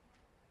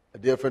 A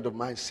dear friend of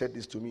mine said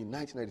this to me in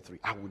 1993.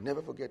 I will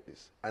never forget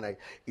this. And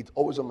it's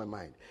always on my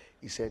mind.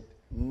 He said,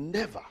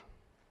 never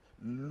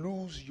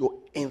lose your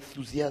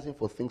enthusiasm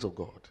for things of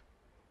God.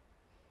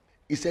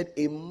 He said,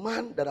 a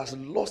man that has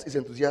lost his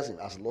enthusiasm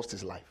has lost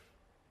his life,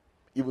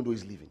 even though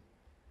he's living.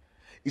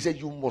 He said,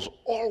 you must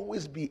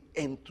always be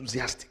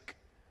enthusiastic.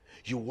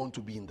 You want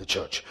to be in the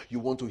church. You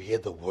want to hear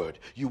the word.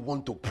 You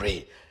want to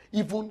pray.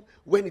 Even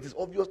when it is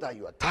obvious that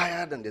you are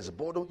tired and there's a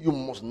boredom, you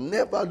must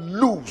never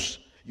lose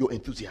your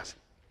enthusiasm.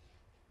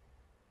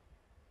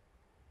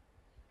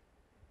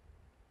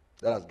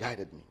 That has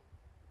guided me.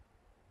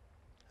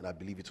 And I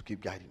believe it will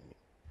keep guiding me.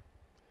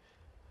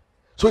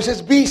 So he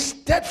says, be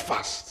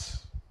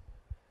steadfast,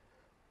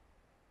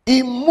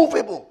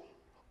 immovable,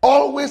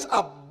 always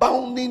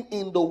abounding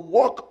in the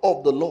work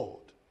of the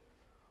Lord,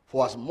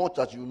 for as much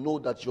as you know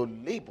that your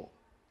labor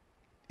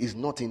is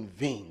not in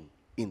vain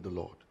in the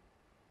Lord.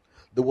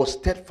 The word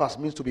steadfast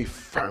means to be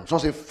firm.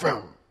 Someone say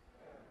firm.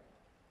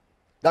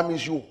 That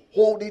means you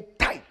hold it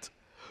tight.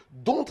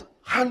 Don't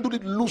handle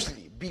it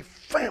loosely. Be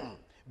firm.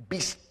 Be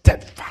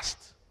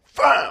steadfast.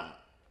 Firm.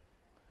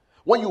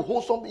 When you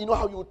hold something, you know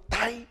how you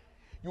tie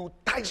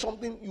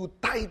something, you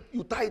tie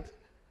it.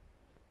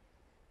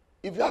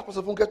 If you ask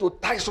Pastor Funke to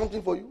tie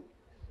something for you,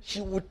 she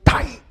will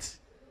tie it.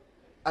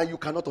 And you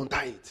cannot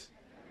untie it.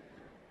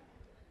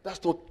 That's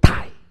to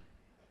tie.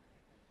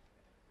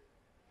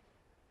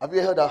 Have you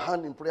held her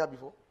hand in prayer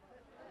before?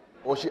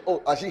 Or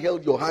has she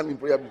held your hand in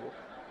prayer before?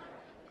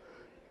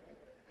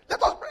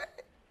 Let us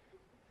pray.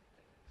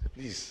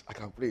 Please, I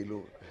can pray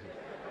alone.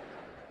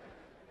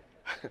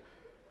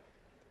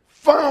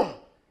 Firm.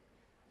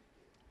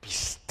 Be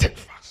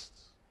steadfast.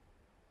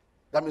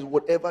 That means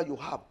whatever you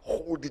have,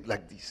 hold it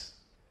like this.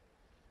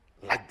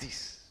 Like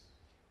this.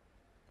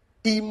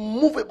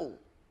 Immovable.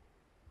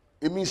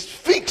 It means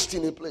fixed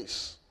in a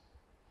place.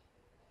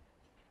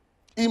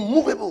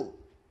 Immovable.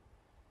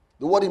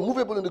 The word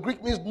immovable in the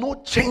Greek means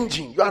no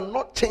changing. You are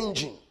not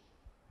changing.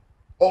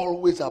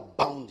 Always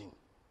abounding.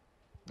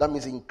 That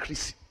means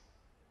increasing.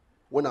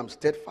 When I'm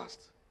steadfast,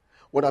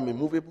 when I'm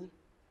immovable,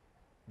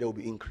 there will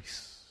be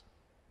increase.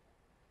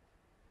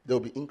 There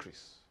will be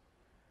increase.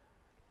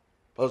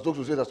 Pastor Stokes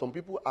will say that some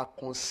people are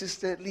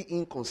consistently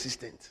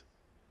inconsistent.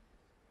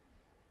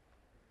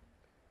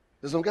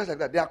 There's some guys like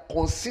that. They are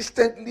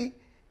consistently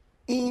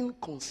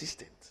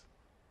inconsistent.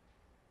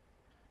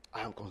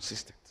 I am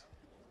consistent.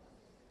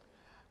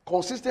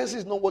 Consistency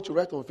is not what you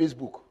write on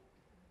Facebook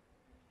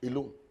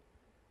alone.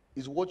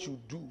 It's what you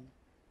do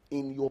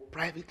in your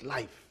private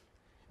life.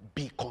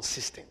 Be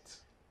consistent.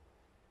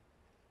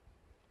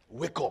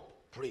 Wake up,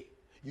 pray.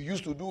 You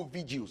used to do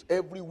vigils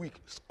every week.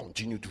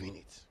 Continue doing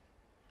it.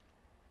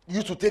 You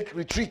used to take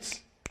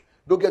retreats.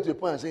 Don't get to a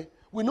point and say,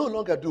 we no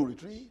longer do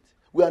retreat.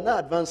 We are now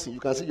advancing. You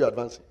can see you're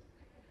advancing.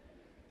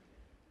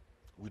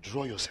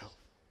 Withdraw yourself.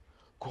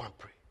 Go and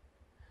pray.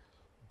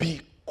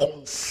 Be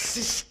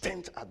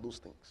consistent at those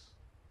things.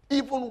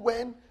 Even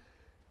when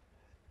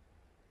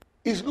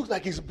it looks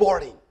like it's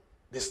boring.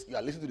 You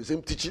are listening to the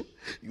same teaching.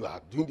 You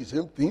are doing the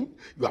same thing.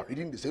 You are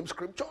reading the same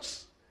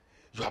scriptures.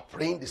 You are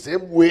praying the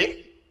same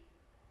way.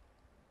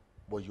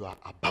 But you are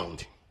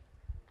abounding.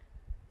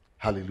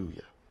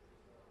 Hallelujah.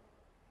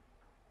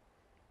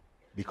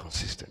 Be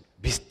consistent.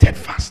 Be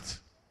steadfast.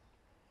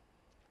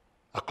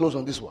 I'll close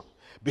on this one.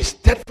 Be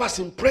steadfast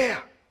in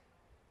prayer.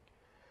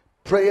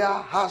 Prayer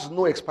has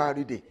no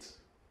expiry date.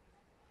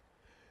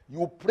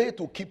 You pray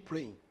to keep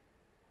praying.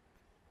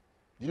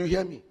 Did you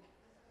hear me?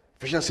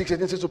 Ephesians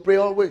 6:18 says to pray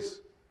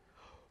always.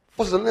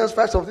 1 Thessalonians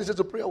 5:17 says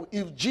to pray always.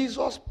 If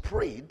Jesus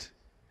prayed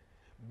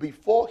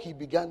before he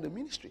began the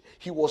ministry,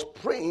 he was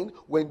praying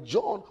when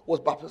John was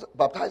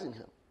baptizing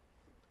him.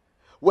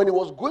 When he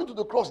was going to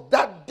the cross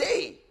that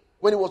day,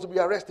 when he was to be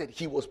arrested,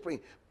 he was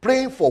praying.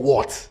 Praying for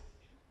what?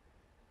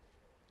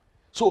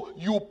 So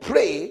you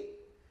pray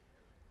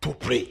to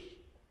pray.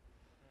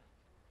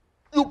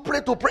 You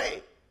pray to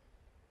pray.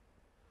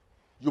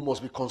 You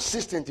must be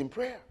consistent in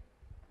prayer.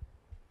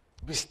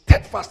 Be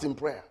steadfast in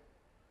prayer.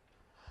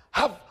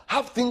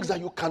 Have things that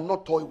you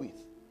cannot toy with.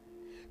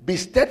 Be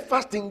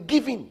steadfast in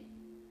giving.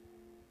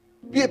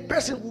 Be a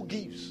person who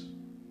gives.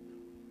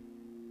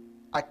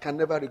 I can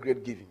never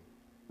regret giving.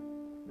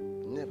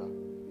 Never.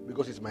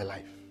 Because it's my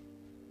life.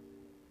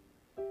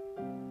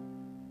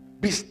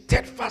 Be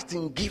steadfast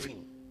in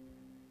giving.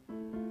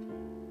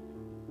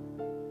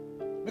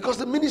 Because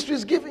the ministry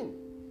is giving.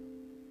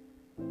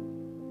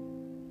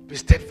 Be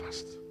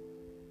steadfast.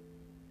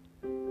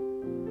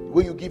 The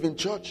way you give in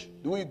church,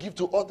 the way you give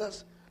to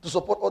others, to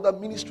support other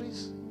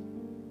ministries,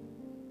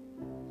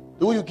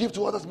 the way you give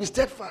to others, be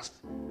steadfast.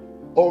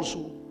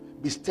 Also,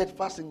 be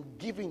steadfast in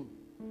giving,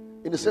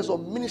 in the sense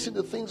of ministering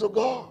the things of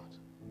God.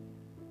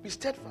 Be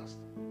steadfast.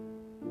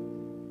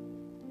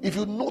 If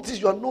you notice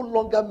you are no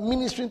longer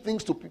ministering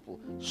things to people,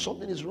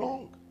 something is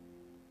wrong.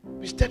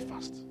 Be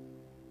steadfast.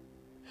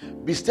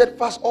 Be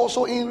steadfast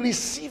also in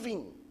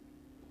receiving.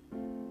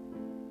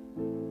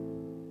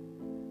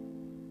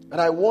 And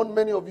I want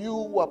many of you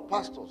who are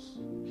pastors,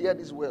 hear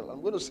this well.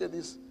 I'm going to say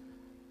this.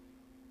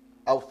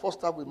 I'll first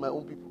start with my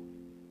own people.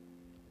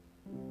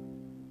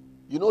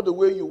 You know the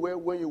way you were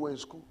when you were in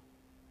school?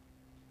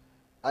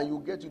 And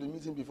you get to the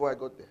meeting before I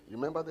got there. You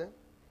remember then?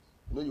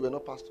 You know you were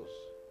not pastors.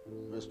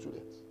 You were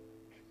students.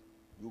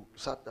 You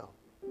sat down.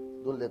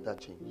 Don't let that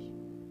change.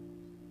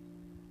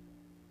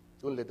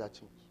 Don't let that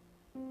change.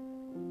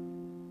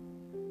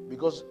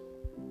 Because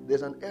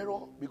there's an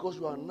error, because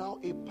you are now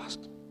a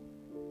pastor.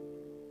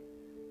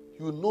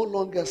 You no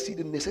longer see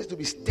the necessity to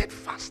be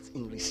steadfast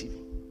in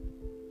receiving.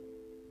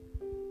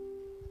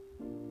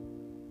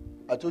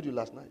 I told you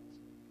last night.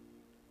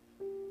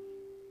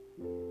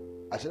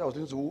 I said I was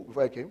listening to who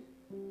before I came?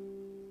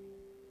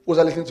 Who was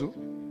I listening to?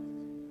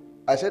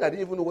 I said I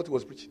didn't even know what he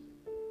was preaching.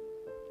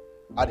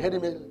 I'd heard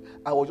him,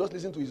 I was just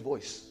listening to his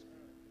voice.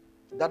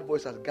 That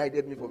voice has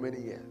guided me for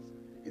many years.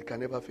 It can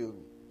never fail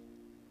me.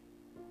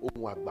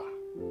 Ohun agba,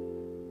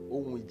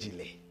 ohun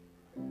ìjìnlẹ̀,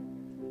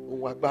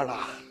 ohun agbára,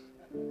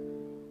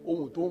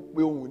 ohun tó ń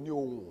pe ohun ní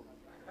ohun.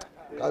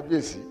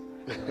 Kábíyèsí.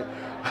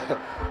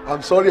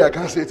 I'm sorry I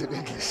can't say it in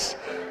English.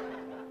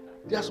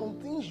 There are some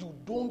things you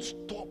don't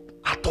stop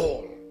at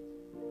all.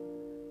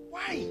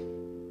 Why?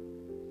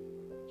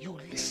 You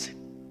listen.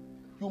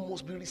 You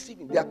must be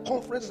receiving. There are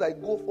conferences I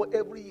go for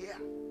every year.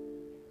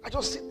 I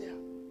just sit there.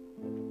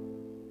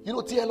 You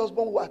know, T.L.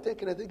 Osborne will attend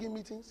Kennedy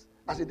meetings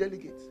as a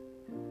delegate.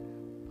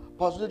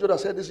 Pastor Jordan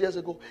said this years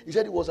ago. He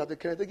said he was at the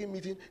Kennedy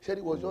meeting. He said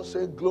he was just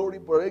saying glory.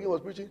 Brother Hagin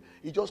was preaching.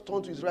 He just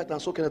turned to his right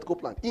and saw Kenneth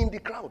Copeland in the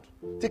crowd,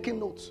 taking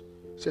notes.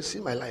 He said, see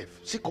my life.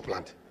 See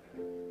Copeland.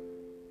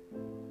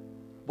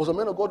 But some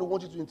men of God who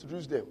want you to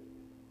introduce them.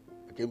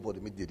 I came for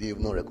the meeting. They didn't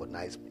even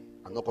recognize me.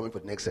 I'm not coming for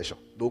the next session.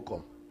 Don't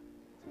come.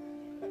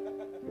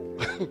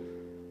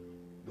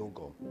 Don't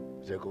come.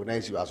 They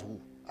recognize you as who?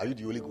 Are you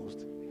the Holy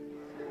Ghost?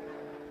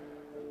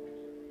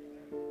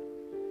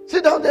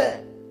 Sit down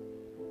there.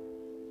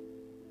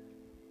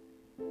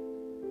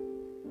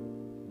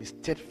 Be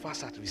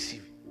steadfast at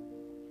receiving.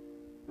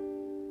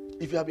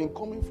 If you have been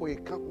coming for a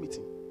camp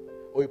meeting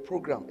or a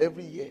program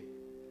every year,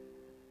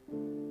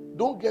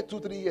 don't get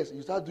 2-3 years.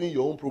 You start doing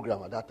your own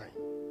program at that time.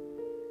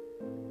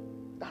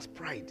 That's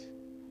pride.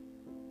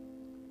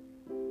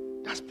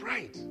 That's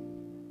pride.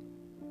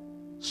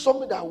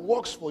 Something that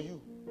works for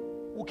you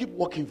will keep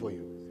working for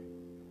you.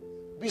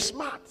 Be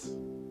smart.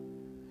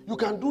 You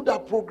can do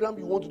that program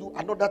you want to do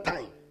another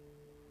time.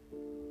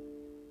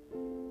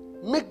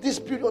 Make this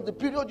period the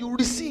period you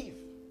receive.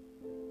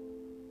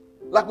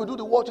 Like we do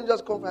the World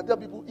Changers Conference, I tell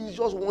people it's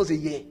just once a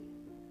year.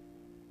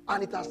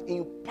 And it has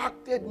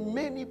impacted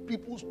many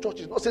people's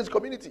churches, not Saints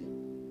community.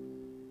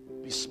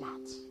 Be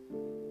smart.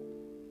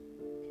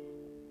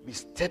 Be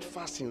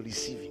steadfast in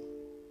receiving.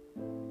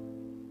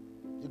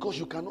 Because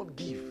you cannot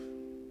give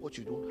what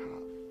you don't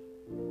have.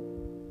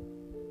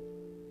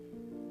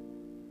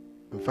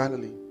 And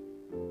finally,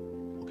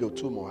 okay,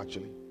 two more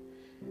actually.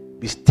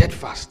 Be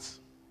steadfast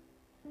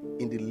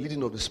in the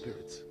leading of the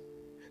Spirit.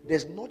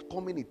 There's not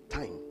coming a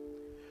time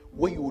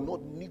where you will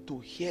not need to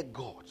hear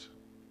God.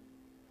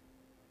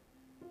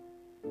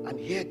 And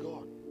hear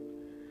God.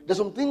 There's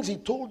some things He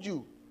told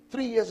you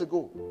 3 years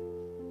ago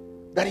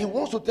that He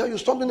wants to tell you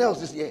something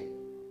else this year.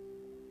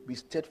 Be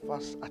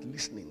steadfast at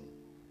listening,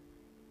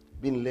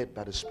 being led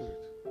by the Spirit.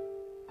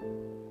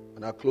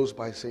 And I'll close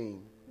by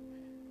saying,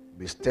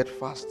 be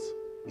steadfast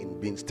in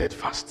being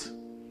steadfast.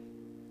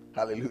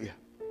 Hallelujah.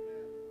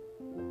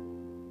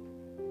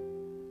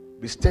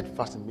 Be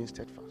steadfast in being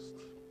steadfast.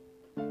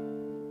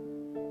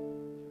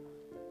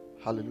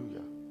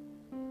 Hallelujah.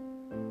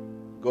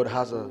 God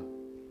has a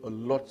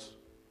lot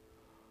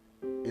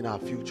in our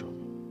future.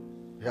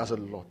 He has a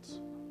lot.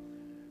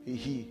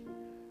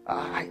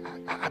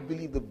 I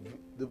believe the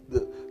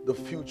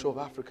future of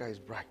Africa is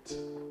bright.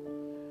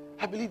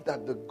 I believe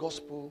that the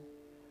gospel,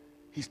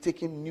 He's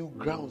taking new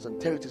grounds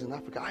and territories in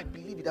Africa. I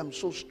believe it. I'm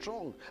so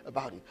strong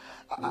about it.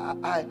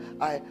 I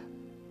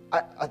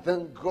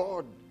thank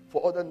God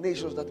for other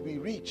nations that we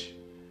reach,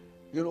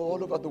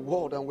 all over the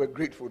world, and we're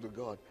grateful to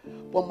God.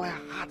 But my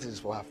heart is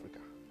for Africa.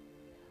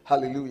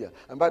 Hallelujah.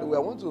 And by the way,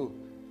 I want to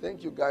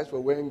thank you guys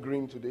for wearing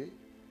green today.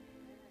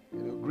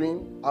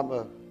 Green, I'm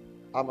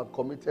a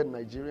committed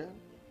Nigerian.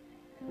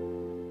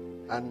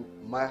 And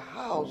my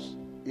house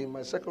in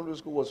my secondary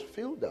school was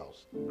field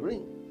house,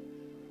 green.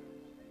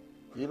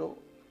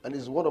 And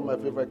it's one of my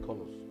favorite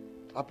colors.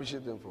 I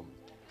appreciate them for me.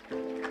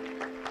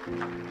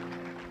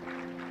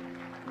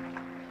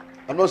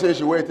 I'm not saying you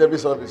should wear it every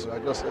Sunday, so I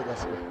just said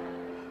that's it.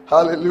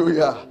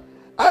 Hallelujah.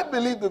 I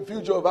believe the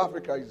future of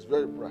Africa is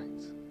very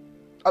bright.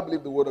 I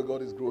believe the word of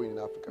God is growing in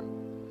Africa.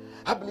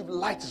 I believe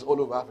light is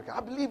all over Africa.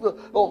 I believe a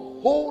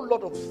whole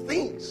lot of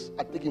things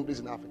are taking place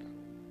in Africa.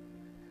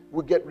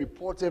 We get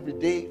reports every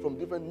day from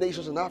different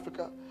nations in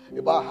Africa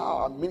about how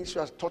our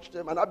ministry has touched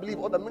them. And I believe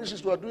other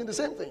ministries are doing the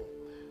same thing.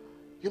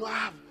 I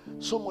have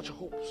so much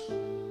hopes.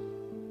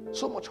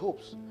 So much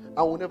hopes. And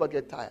we'll never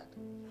get tired.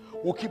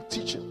 We'll keep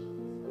teaching.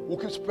 We'll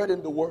keep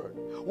spreading the word.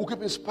 We'll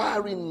keep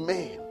inspiring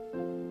men.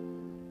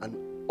 And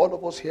all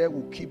of us here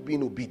will keep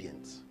being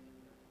obedient.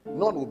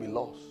 None will be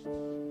lost.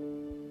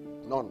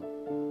 None.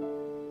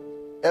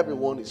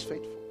 Everyone is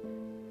faithful.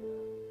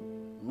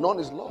 None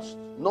is lost.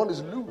 None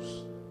is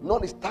loose.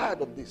 None is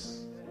tired of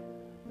this.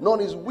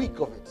 None is weak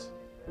of it.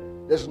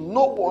 There's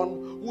no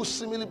one who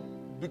seemingly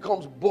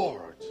becomes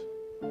bored.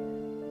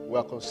 We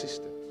are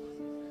consistent.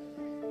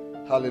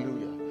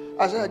 Hallelujah.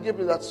 As I give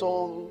you that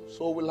song,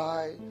 So Will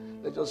I.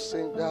 Let's just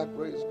sing that.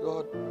 Praise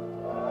God.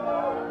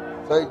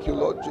 Thank you,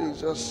 Lord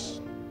Jesus.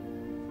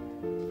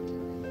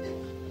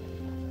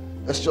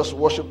 Let's just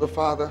worship the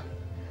Father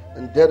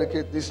and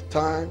dedicate this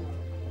time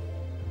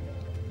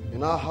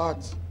in our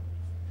hearts.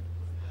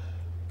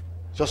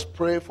 Just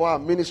pray for our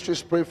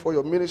ministries, pray for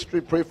your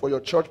ministry, pray for your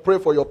church, pray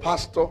for your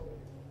pastor.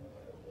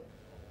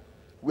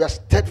 We are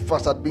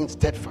steadfast at being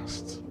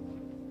steadfast.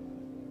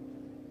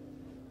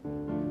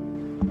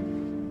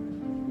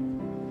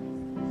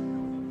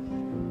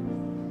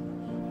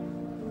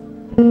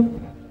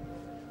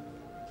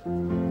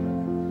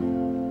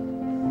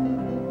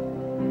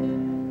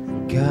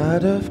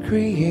 God of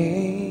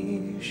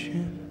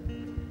creation,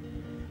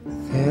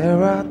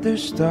 there at the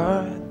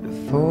start,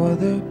 before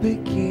the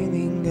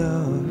beginning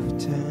of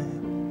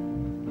time.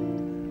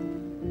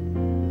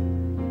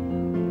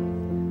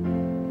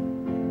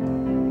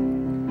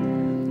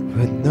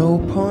 With no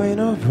point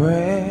of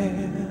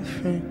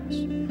reference,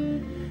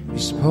 you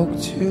spoke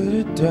to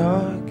the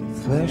dark and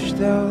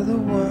fleshed out the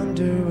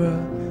wonder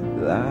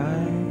of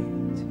light.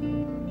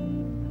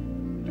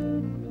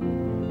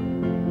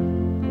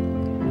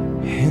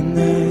 And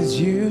as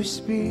you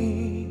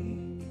speak,